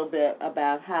 talked a little bit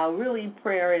about how really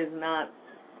prayer is not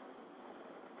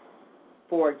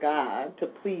for God, to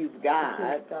please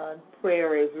God.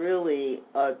 Prayer is really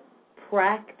a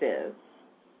practice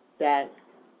that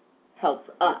helps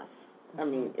us. I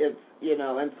mean, it's, you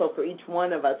know, and so for each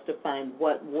one of us to find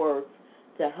what works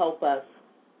to help us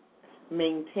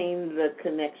maintain the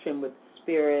connection with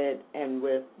Spirit and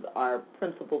with our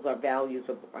principles, our values,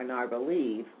 and our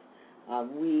beliefs,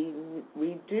 we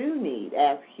do need,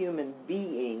 as human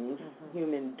beings,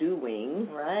 human doings,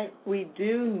 we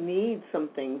do need some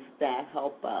things that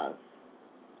help us,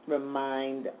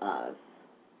 remind us,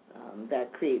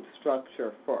 that create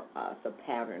structure for us, a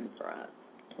pattern for us.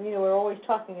 You know, we're always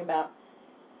talking about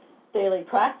daily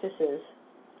practices,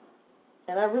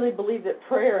 and I really believe that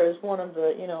prayer is one of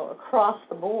the, you know, across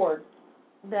the board,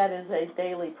 that is a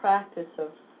daily practice of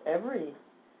every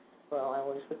well, I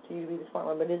always look to you to be the smart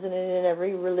one, but isn't it in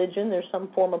every religion? There's some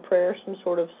form of prayer, some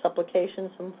sort of supplication,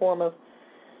 some form of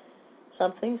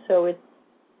something. So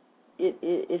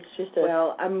it's just a...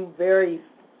 Well, I'm very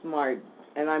smart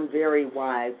and I'm very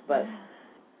wise, but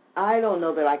I don't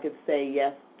know that I could say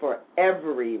yes for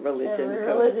every religion.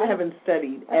 I haven't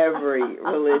studied every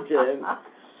religion.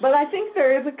 But I think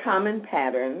there is a common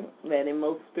pattern that in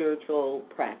most spiritual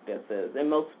practices, in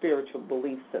most spiritual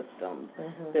belief systems,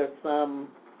 there's some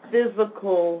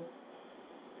physical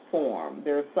form,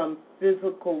 there's some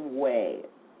physical way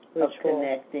of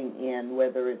connecting in,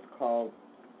 whether it's called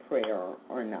prayer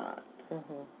or not.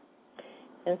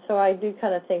 And so I do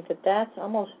kind of think that that's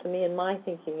almost, to me, in my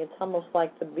thinking, it's almost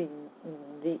like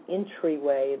the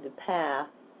entryway, the path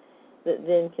that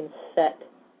then can set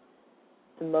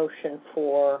the motion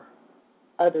for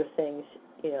other things.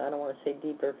 You know, I don't want to say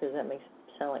deeper because that makes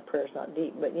it sound like prayer's not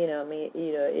deep, but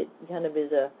it kind of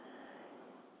is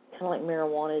kind of like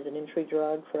marijuana is an entry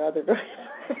drug for other drugs.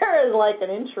 Prayer is like an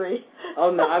entry. Oh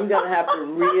no, I'm gonna have to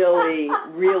really,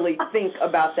 really think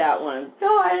about that one. No,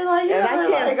 I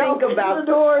can't think about the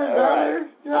doors to other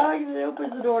drugs. It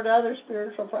opens the door to other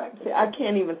spiritual practices. I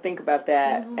can't even think about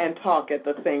that and talk at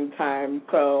the same time.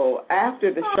 So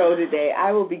after the show today,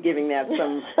 I will be giving that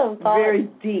some very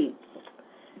deep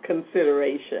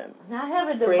consideration. Now I have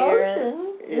a devotion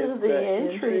is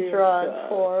the entry drug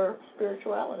for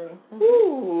spirituality.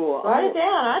 Ooh, write it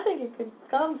down. I think it could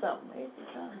come something.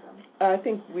 I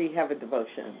think we have a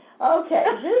devotion. Okay,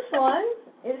 this one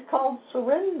is called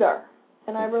Surrender,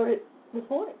 and I wrote it this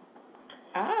morning.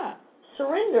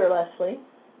 Surrender, Lesley.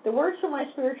 The words from my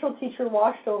spiritual teacher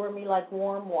washed over me like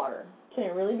warm water. Can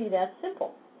it really be that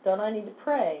simple? Don't I need to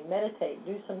pray, meditate,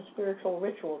 do some spiritual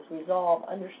rituals, resolve,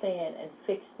 understand, and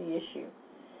fix the issue?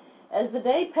 As the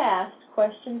day passed,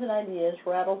 questions and ideas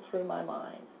rattled through my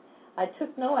mind. I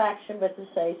took no action but to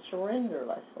say, surrender,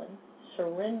 Lesley,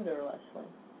 surrender, Lesley,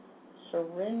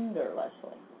 surrender,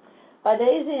 Lesley. By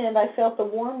day's end, I felt the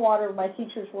warm water of my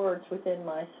teacher's words within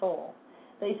my soul.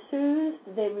 They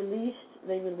soothed, they released,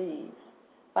 they relieved.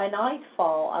 By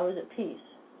nightfall, I was at peace.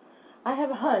 I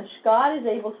have a hunch God is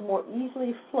able to more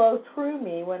easily flow through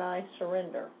me when I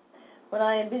surrender. When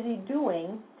I am busy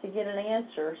doing to get an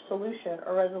answer, solution,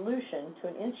 or resolution to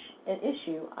an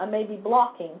issue, I may be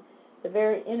blocking the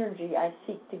very energy I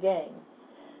seek to gain.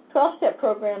 12-step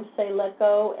programs say let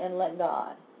go and let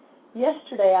God.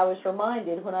 Yesterday I was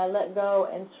reminded when I let go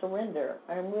and surrender,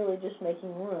 I am really just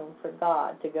making room for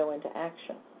God to go into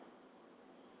action.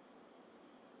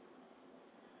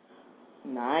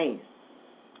 Nice.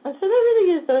 And so that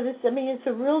really is, though, it's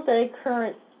a real day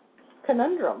current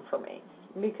conundrum for me,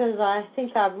 because I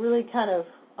think I've really kind of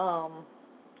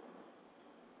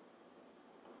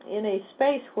in a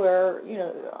space where,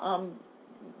 I'm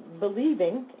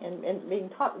believing and being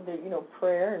taught,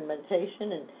 prayer and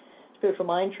meditation and spiritual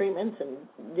mind treatments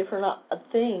and different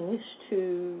things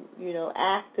to,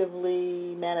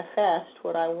 actively manifest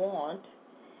what I want.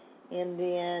 And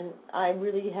then I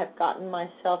really have gotten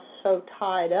myself so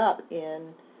tied up in,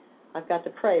 I've got to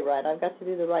pray right, I've got to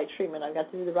do the right treatment, I've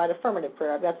got to do the right affirmative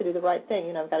prayer, I've got to do the right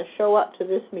thing, I've got to show up to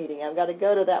this meeting, I've got to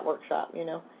go to that workshop,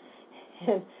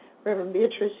 And Reverend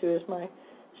Beatrice, who is my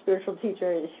spiritual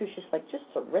teacher, she was just like, just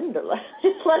surrender,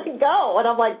 just let it go. And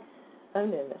I'm like, oh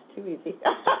no, that's too easy.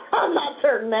 I'm not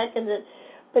certain that can,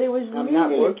 but it was I'm really...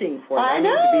 not working for it. I know.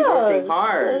 Need to be working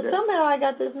hard. Somehow I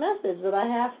got this message that I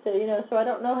have to, so I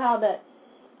don't know how that,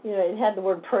 it had the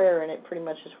word prayer in it, pretty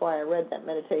much is why I read that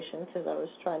meditation, because I was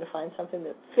trying to find something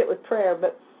that fit with prayer,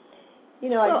 but,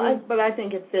 But I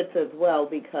think it fits as well,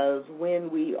 because when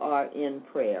we are in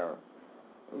prayer,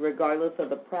 regardless of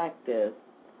the practice,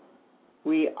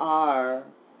 we are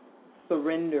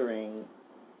surrendering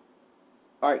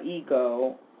our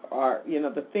ego,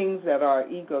 the things that our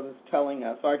ego is telling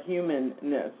us, our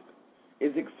humanness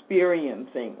is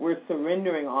experiencing. We're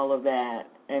surrendering all of that,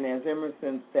 and as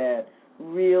Emerson said,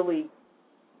 really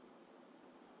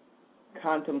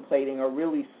contemplating or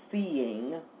really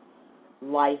seeing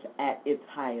life at its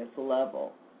highest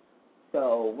level.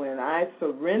 So when I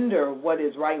surrender what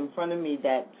is right in front of me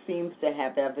that seems to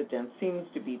have evidence, seems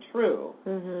to be true,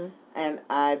 and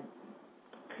I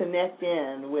connect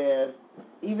in with,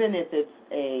 even if it's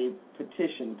a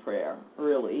petition prayer,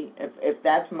 really, if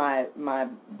that's my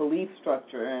belief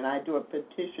structure, and I do a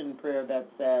petition prayer that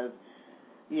says,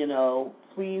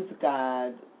 please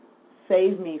God,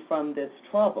 save me from this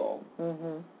trouble,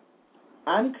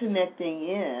 I'm connecting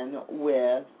in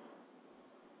with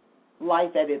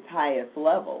life at its highest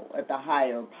level, at the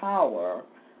higher power,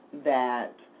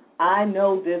 that I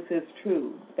know this is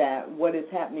true, that what is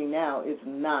happening now is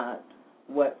not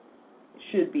what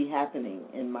should be happening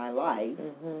in my life.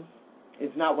 Mm-hmm.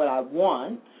 It's not what I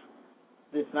want.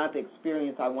 It's not the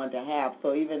experience I want to have.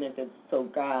 So even if it's, so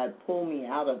God, pull me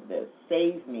out of this,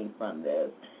 save me from this,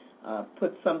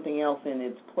 put something else in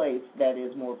its place that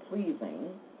is more pleasing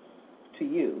to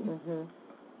you. Mm-hmm.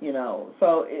 You know,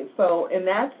 so in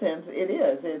that sense, it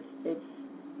is.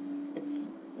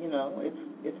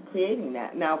 It's creating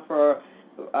that. Now, for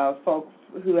folks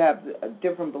who have a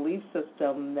different belief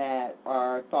system, that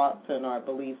our thoughts and our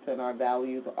beliefs and our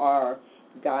values are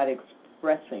God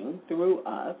expressing through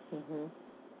us, mm-hmm.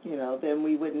 you know, then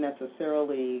we wouldn't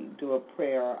necessarily do a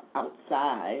prayer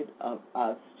outside of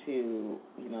us to,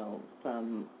 you know,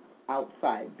 some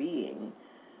outside being,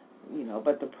 you know,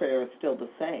 but the prayer is still the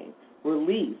same.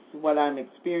 Release what I'm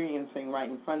experiencing right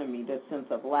in front of me, this sense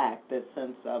of lack, this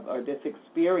sense of, or this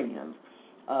experience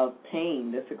of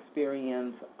pain, this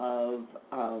experience of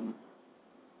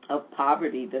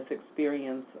poverty, this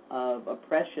experience of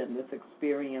oppression, this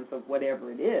experience of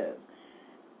whatever it is,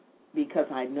 because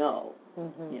I know,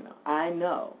 mm-hmm. you know, I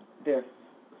know there's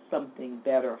something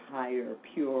better, higher,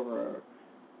 purer,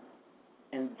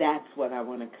 and that's what I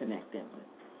want to connect in with.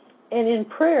 And in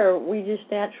prayer, we just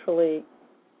naturally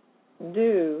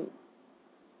do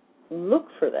look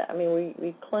for that. I mean,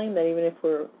 we claim that even if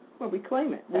we're... Well, we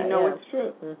claim it. We know it's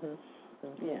true. Mm-hmm.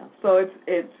 Mm-hmm. Yeah. So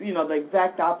it's you know, the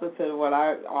exact opposite of what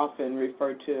I often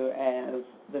refer to as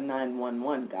the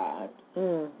 911 God.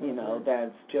 Mm-hmm. You know,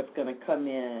 that's just going to come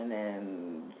in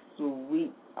and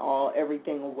sweep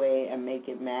everything away and make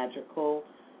it magical.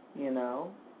 You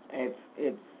know, it's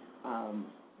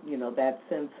you know, that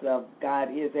sense of God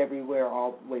is everywhere,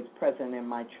 always present in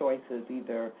my choices.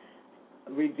 Either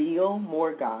reveal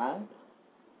more God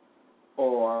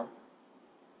or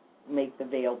make the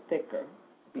veil thicker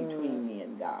between me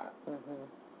and God.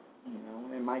 Mm-hmm. You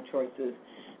know, and my choices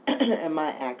and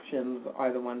my actions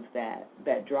are the ones that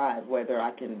drive whether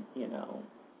I can, you know,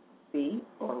 see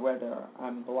or whether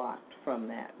I'm blocked from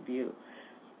that view.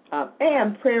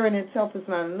 And prayer in itself is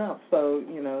not enough. So,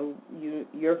 you know,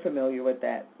 you're familiar with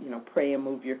that, you know, pray and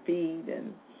move your feet.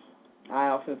 And I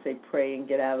often say pray and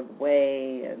get out of the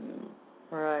way. And,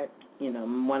 right. You know,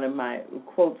 one of my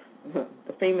quotes, the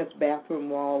famous bathroom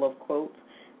wall of quotes,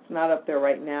 it's not up there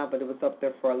right now, but it was up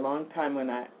there for a long time when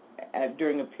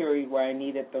during a period where I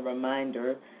needed the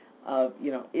reminder of,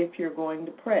 you know, if you're going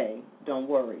to pray, don't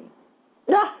worry.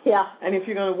 Yeah. And if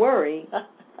you're going to worry,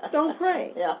 don't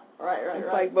pray. Yeah, right. It's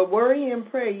like, but worry and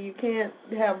pray, you can't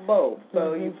have both. So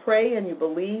mm-hmm. you pray and you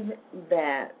believe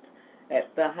that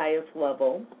at the highest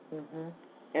level, mm-hmm.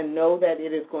 and know that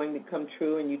it is going to come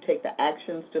true, and you take the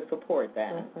actions to support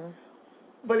that. Mm-hmm.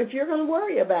 But if you're going to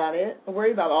worry about it,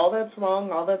 worry about all that's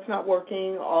wrong, all that's not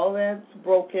working, all that's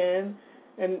broken,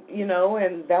 and, you know,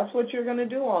 and that's what you're going to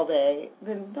do all day,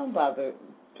 then don't bother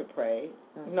to pray.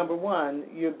 Mm-hmm. Number one,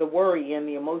 the worry and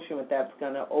the emotion with that's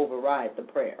going to override the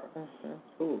prayer.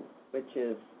 Mm-hmm. Which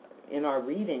is in our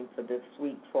reading for this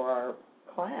week for our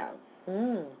class.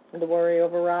 The worry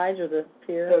overrides, or the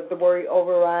fear? The worry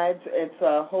overrides. It's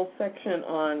a whole section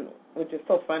on, which is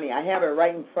so funny. I have it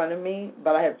right in front of me,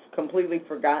 but I had completely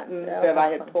forgotten that I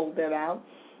had pulled it out.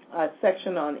 A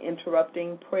section on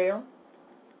interrupting prayer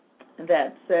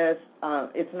that says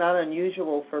it's not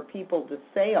unusual for people to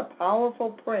say a powerful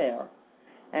prayer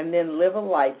and then live a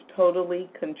life totally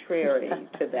contrary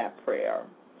to that prayer.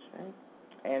 That's right.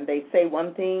 And they say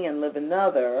one thing and live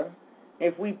another.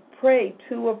 If we pray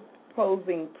two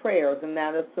opposing prayers, and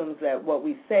that assumes that what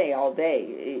we say all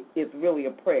day is really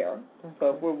a prayer. Mm-hmm.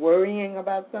 So if we're worrying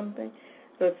about something,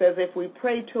 so it says if we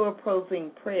pray two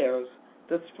opposing prayers,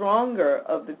 the stronger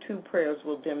of the two prayers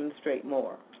will demonstrate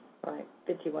more. Right,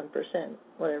 51%,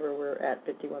 whatever we're at,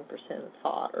 51% of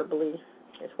thought or belief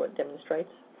is what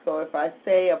demonstrates. So if I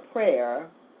say a prayer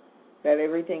that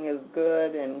everything is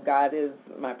good and God is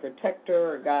my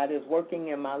protector or God is working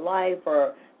in my life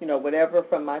or, you know, whatever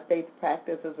from my faith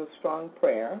practice is a strong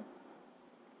prayer,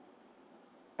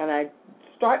 and I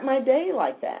start my day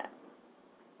like that.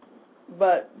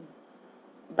 But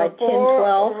by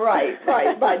 10:12, right.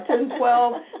 By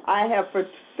 10:12, I have for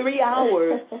 3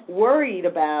 hours worried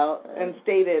about and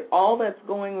stated all that's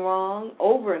going wrong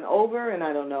over and over, and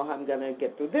I don't know how I'm going to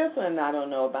get through this, and I don't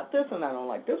know about this, and I don't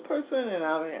like this person,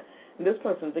 and this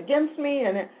person's against me,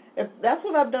 and if that's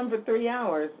what I've done for 3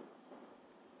 hours,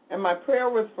 and my prayer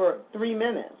was for 3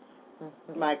 minutes,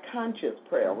 mm-hmm. my conscious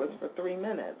prayer was for 3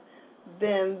 minutes,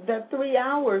 then that 3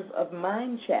 hours of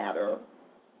mind chatter,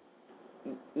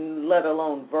 let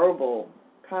alone verbal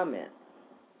comment,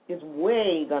 is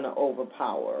way going to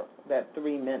overpower that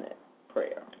 3-minute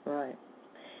prayer. Right.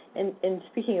 And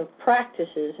speaking of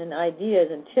practices and ideas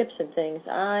and tips and things,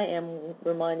 I am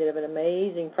reminded of an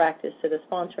amazing practice that a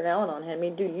sponsor in Al-Anon had me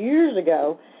do years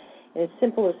ago, and it's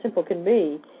simple as simple can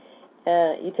be.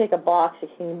 You take a box, it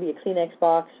can be a Kleenex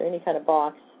box or any kind of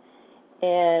box,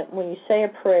 and when you say a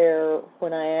prayer,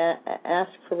 when I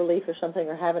ask for relief or something,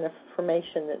 or have an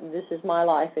affirmation that this is my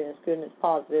life and it's good and it's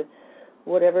positive,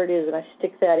 whatever it is, and I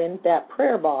stick that in that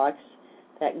prayer box,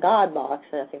 that God box,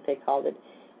 I think they called it,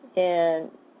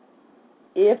 and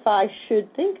if I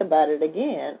should think about it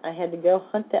again, I had to go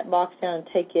hunt that box down and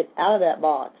take it out of that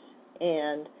box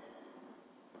and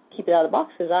keep it out of the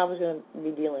box, because I was going to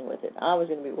be dealing with it. I was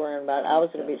going to be worrying about it. I was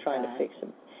going to be trying to fix it.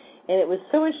 And it was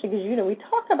so interesting because, we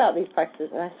talk about these practices,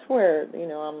 and I swear,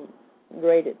 I'm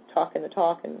great at talking the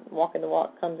talk and walking the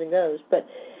walk, comes and goes. But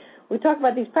we talk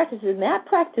about these practices, and that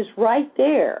practice right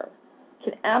there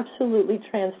can absolutely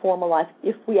transform a life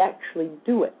if we actually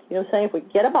do it. You know what I'm saying? If we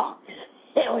get a box,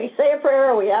 and we say a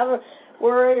prayer, or we have a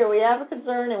worry, or we have a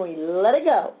concern, and we let it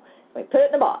go. We put it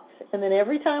in the box. And then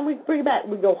every time we bring it back,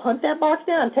 we go hunt that box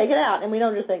down, take it out, and we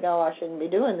don't just think, oh, I shouldn't be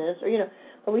doing this, or,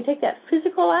 but we take that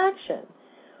physical action.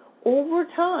 Over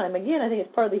time, again, I think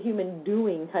it's part of the human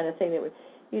doing kind of thing that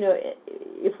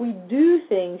if we do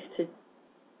things to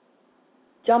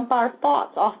jump our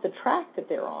thoughts off the track that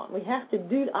they're on, I have to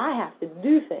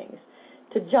do things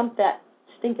to jump that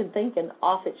stinking thinking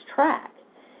off its track.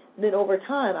 Then over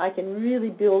time I can really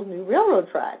build new railroad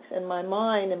tracks, and my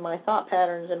mind and my thought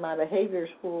patterns and my behaviors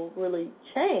will really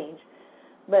change.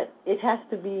 But it has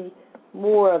to be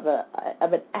more of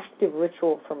an active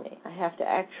ritual for me. I have to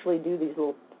actually do these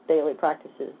little daily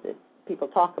practices that people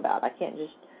talk about. I can't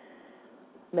just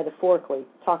metaphorically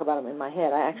talk about them in my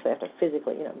head. I actually have to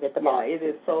physically, get the box. Yeah, it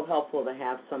is so helpful to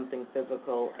have something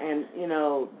physical. And,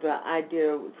 the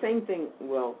idea, same thing,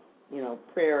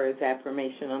 prayer is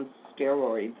affirmation on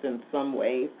steroids in some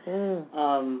ways.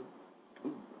 And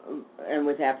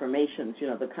with affirmations,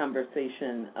 the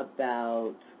conversation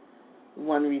about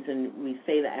one reason we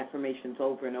say the affirmations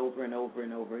over and over and over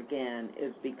and over again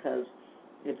is because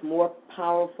it's more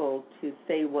powerful to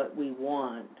say what we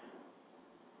want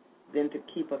than to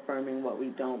keep affirming what we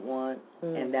don't want.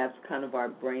 And that's kind of our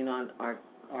brain on our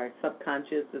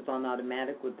subconscious is on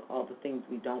automatic with all the things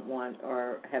we don't want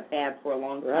or have had for a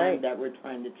long time that we're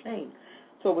trying to change.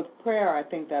 So with prayer, I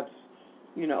think that's,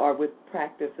 or with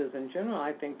practices in general,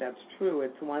 I think that's true.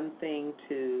 It's one thing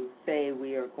to say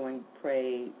we are going to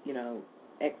pray,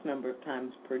 X number of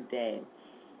times per day,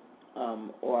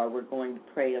 or we're going to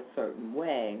pray a certain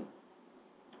way,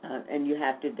 and you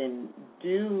have to then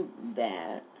do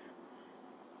that,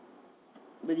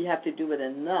 but you have to do it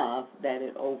enough that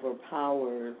it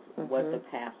overpowers what the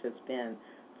past has been.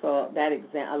 So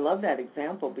I love that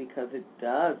example because it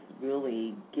does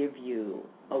really give you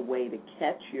a way to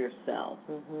catch yourself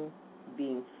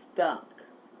being stuck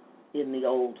in the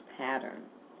old pattern.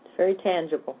 It's very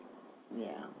tangible.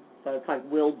 Yeah. So it's like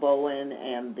Will Bowen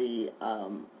and the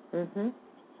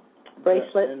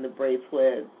bracelet. And the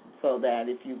bracelet, so that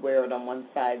if you wear it on one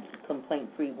side,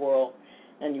 complaint-free world,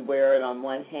 and you wear it on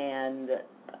one hand,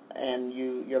 and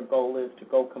your goal is to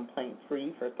go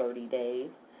complaint-free for 30 days.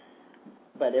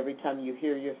 But every time you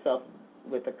hear yourself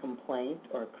with a complaint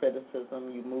or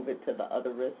criticism, you move it to the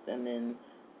other wrist, and then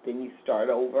you start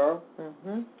over.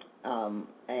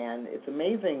 And it's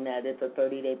amazing that it's a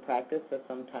 30-day practice that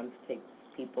sometimes takes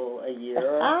people a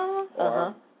year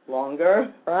or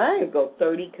longer to go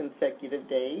 30 consecutive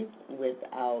days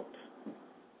without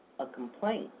a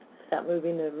complaint. Without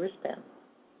moving the wristband.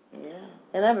 Yeah.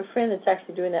 And I have a friend that's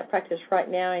actually doing that practice right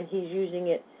now, and he's using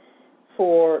it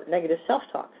for negative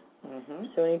self-talk.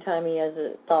 So anytime he has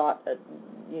a thought, a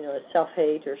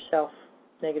self-hate or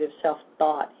negative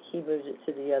self-thought, he moves it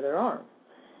to the other arm.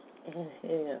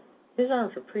 And, his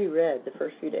arms are pretty red the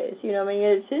first few days.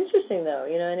 It's interesting, though,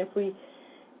 and if we,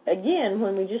 again,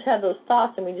 when we just have those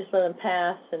thoughts and we just let them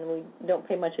pass and we don't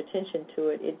pay much attention to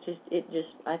it, it just,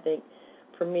 I think,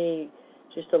 for me,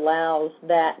 just allows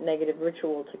that negative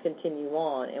ritual to continue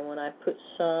on. And when I put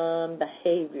some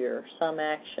behavior, some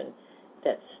action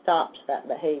that stops that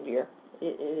behavior,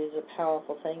 it is a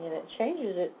powerful thing, and it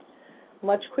changes it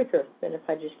much quicker than if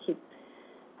I just keep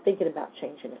thinking about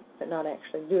changing it, but not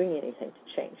actually doing anything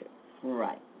to change it.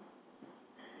 Right.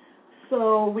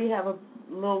 So we have a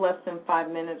little less than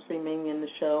 5 minutes remaining in the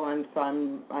show, and so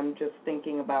I'm just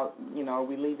thinking about, are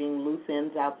we leaving loose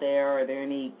ends out there? Are there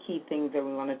any key things that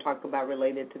we want to talk about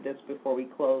related to this before we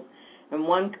close? And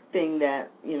one thing that,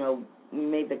 we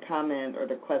made the comment or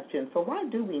the question, so why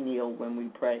do we kneel when we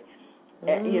pray?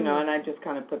 And I just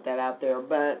kind of put that out there.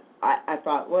 But I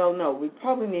thought, well, no, we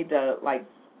probably need to,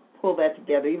 pull that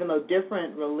together. Even though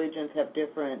different religions have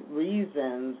different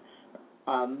reasons,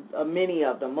 many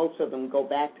of them, most of them go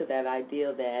back to that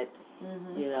idea that,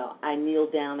 you know, I kneel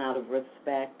down out of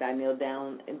respect. I kneel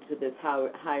down into this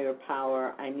higher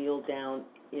power. I kneel down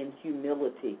in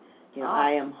humility. You know,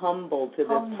 I am humble to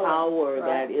this power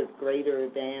that is greater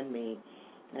than me.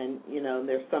 And, you know,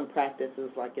 there's some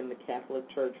practices like in the Catholic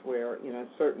Church where, you know,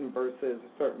 certain verses,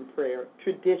 certain prayer,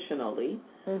 traditionally,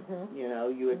 you know,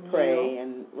 you would pray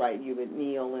and, you would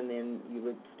kneel and then you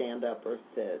would stand up or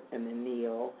sit and then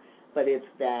kneel. But it's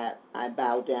that I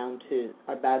bow down to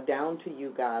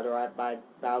you, God, or I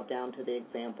bow down to the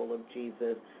example of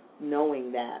Jesus,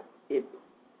 knowing that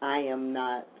I am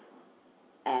not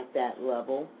at that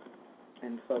level.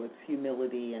 And so it's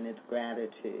humility and it's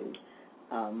gratitude,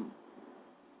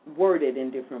 worded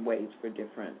in different ways for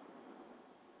different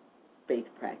faith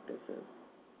practices.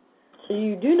 So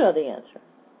you do know the answer.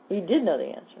 You did know the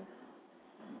answer.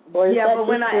 Or is yeah, that but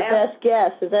when just your best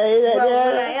guess? Is that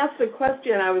when I asked the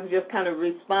question, I was just kind of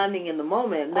responding in the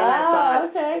moment. And then I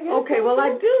thought, okay, well, I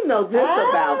do know this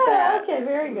about that. Okay,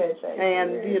 very good, Tracy.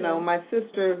 And, you know, my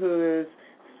sister, who is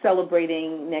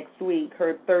celebrating next week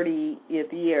her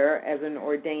 30th year as an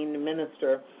ordained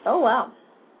minister. Oh, wow.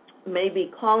 May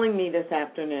be calling me this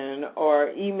afternoon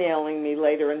or emailing me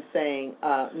later and saying,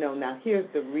 no, now here's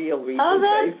the real reason. Oh,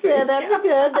 that's Tracy. good. That'd be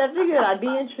good. That'd be good. I'd be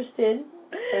interested.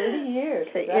 30 years.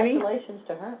 Congratulations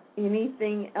to her.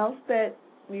 Anything else that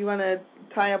you want to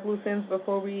tie up loose ends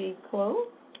before we close?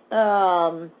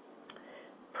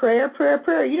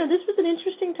 Prayer. You know, this was an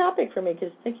interesting topic for me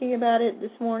because thinking about it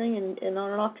this morning and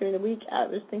on and off during the week, I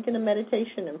was thinking of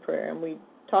meditation and prayer, and we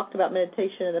talked about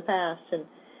meditation in the past,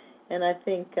 and I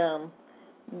think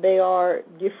they are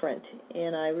different,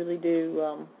 and I really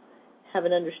do have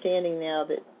an understanding now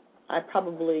that I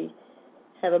probably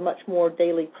have a much more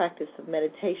daily practice of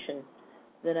meditation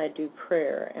than I do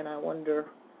prayer, and I wonder,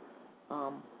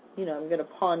 you know, I'm going to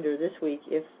ponder this week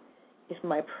if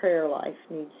my prayer life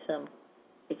needs some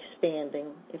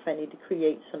expanding, if I need to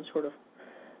create some sort of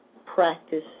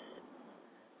practice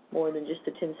more than just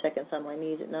the 10 seconds on my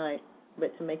knees at night,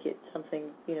 but to make it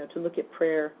something, you know, to look at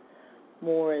prayer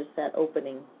more as that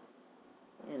opening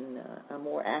in a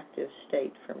more active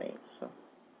state for me. So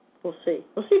we'll see.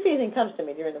 We'll see if anything comes to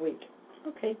me during the week.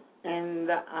 Okay. And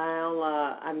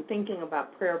I'm thinking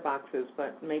about prayer boxes,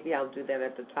 but maybe I'll do that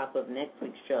at the top of next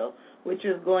week's show, which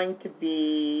is going to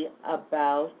be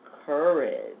about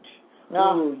courage.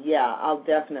 Oh, yeah, I'll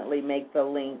definitely make the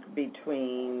link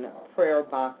between prayer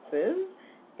boxes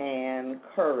and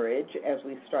courage as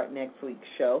we start next week's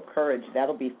show. Courage,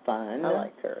 that'll be fun. I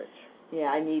like courage. Yeah,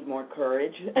 I need more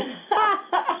courage.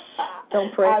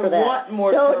 Don't pray for that. I want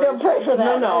more courage. Don't pray for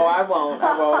that. No, I won't.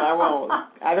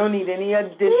 I don't need any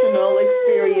additional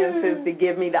experiences to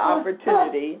give me the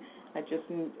opportunity. I just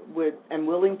am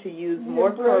willing to use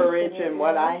more courage in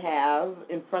what I have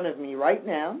in front of me right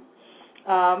now.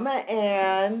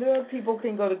 And people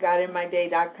can go to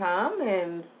GodInMyDay.com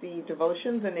and see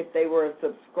devotions. And if they were a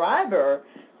subscriber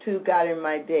to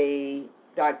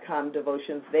GodInMyDay.com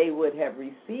devotions, they would have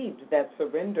received that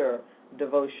surrender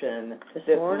devotion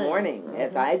this morning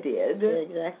as I did. You're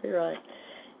exactly right.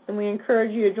 And we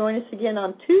encourage you to join us again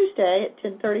on Tuesday at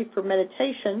 10:30 for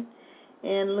meditation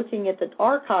and looking at the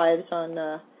archives on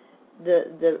the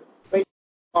radio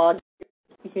blog.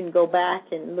 You can go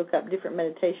back and look up different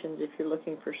meditations if you're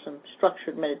looking for some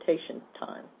structured meditation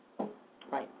time.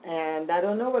 Right. And I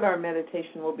don't know what our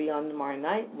meditation will be on tomorrow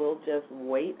night. We'll just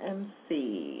wait and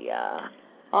see.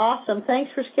 Awesome.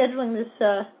 Thanks for scheduling this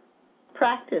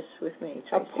practice with me,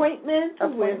 Tracy. Appointment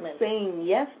with saying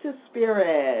yes to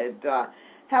Spirit.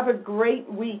 Have a great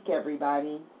week,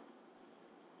 everybody.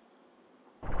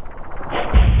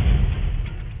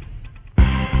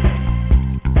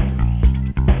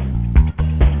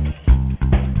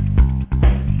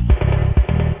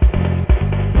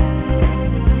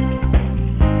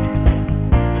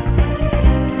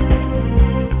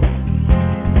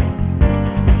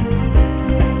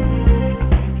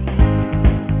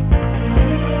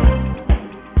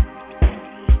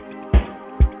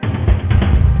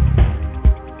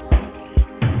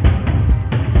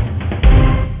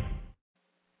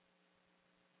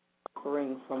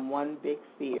 From one big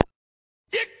fear.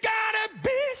 You gotta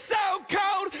be so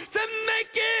cold to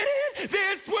make it in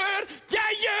this world.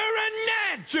 Yeah, you're a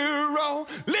natural,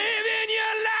 living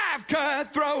your life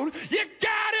cutthroat. You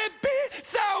gotta be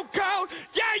so cold.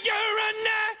 Yeah, you're a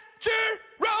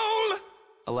natural.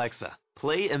 Alexa,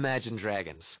 play Imagine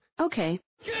Dragons. Okay.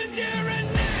 'Cause you're a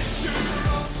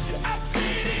natural. I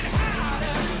feel it hard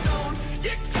as stone.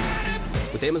 You gotta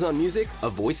be With Amazon Music, a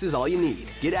voice is all you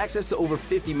need. Get access to over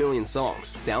 50 million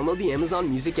songs. Download the Amazon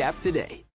Music app today.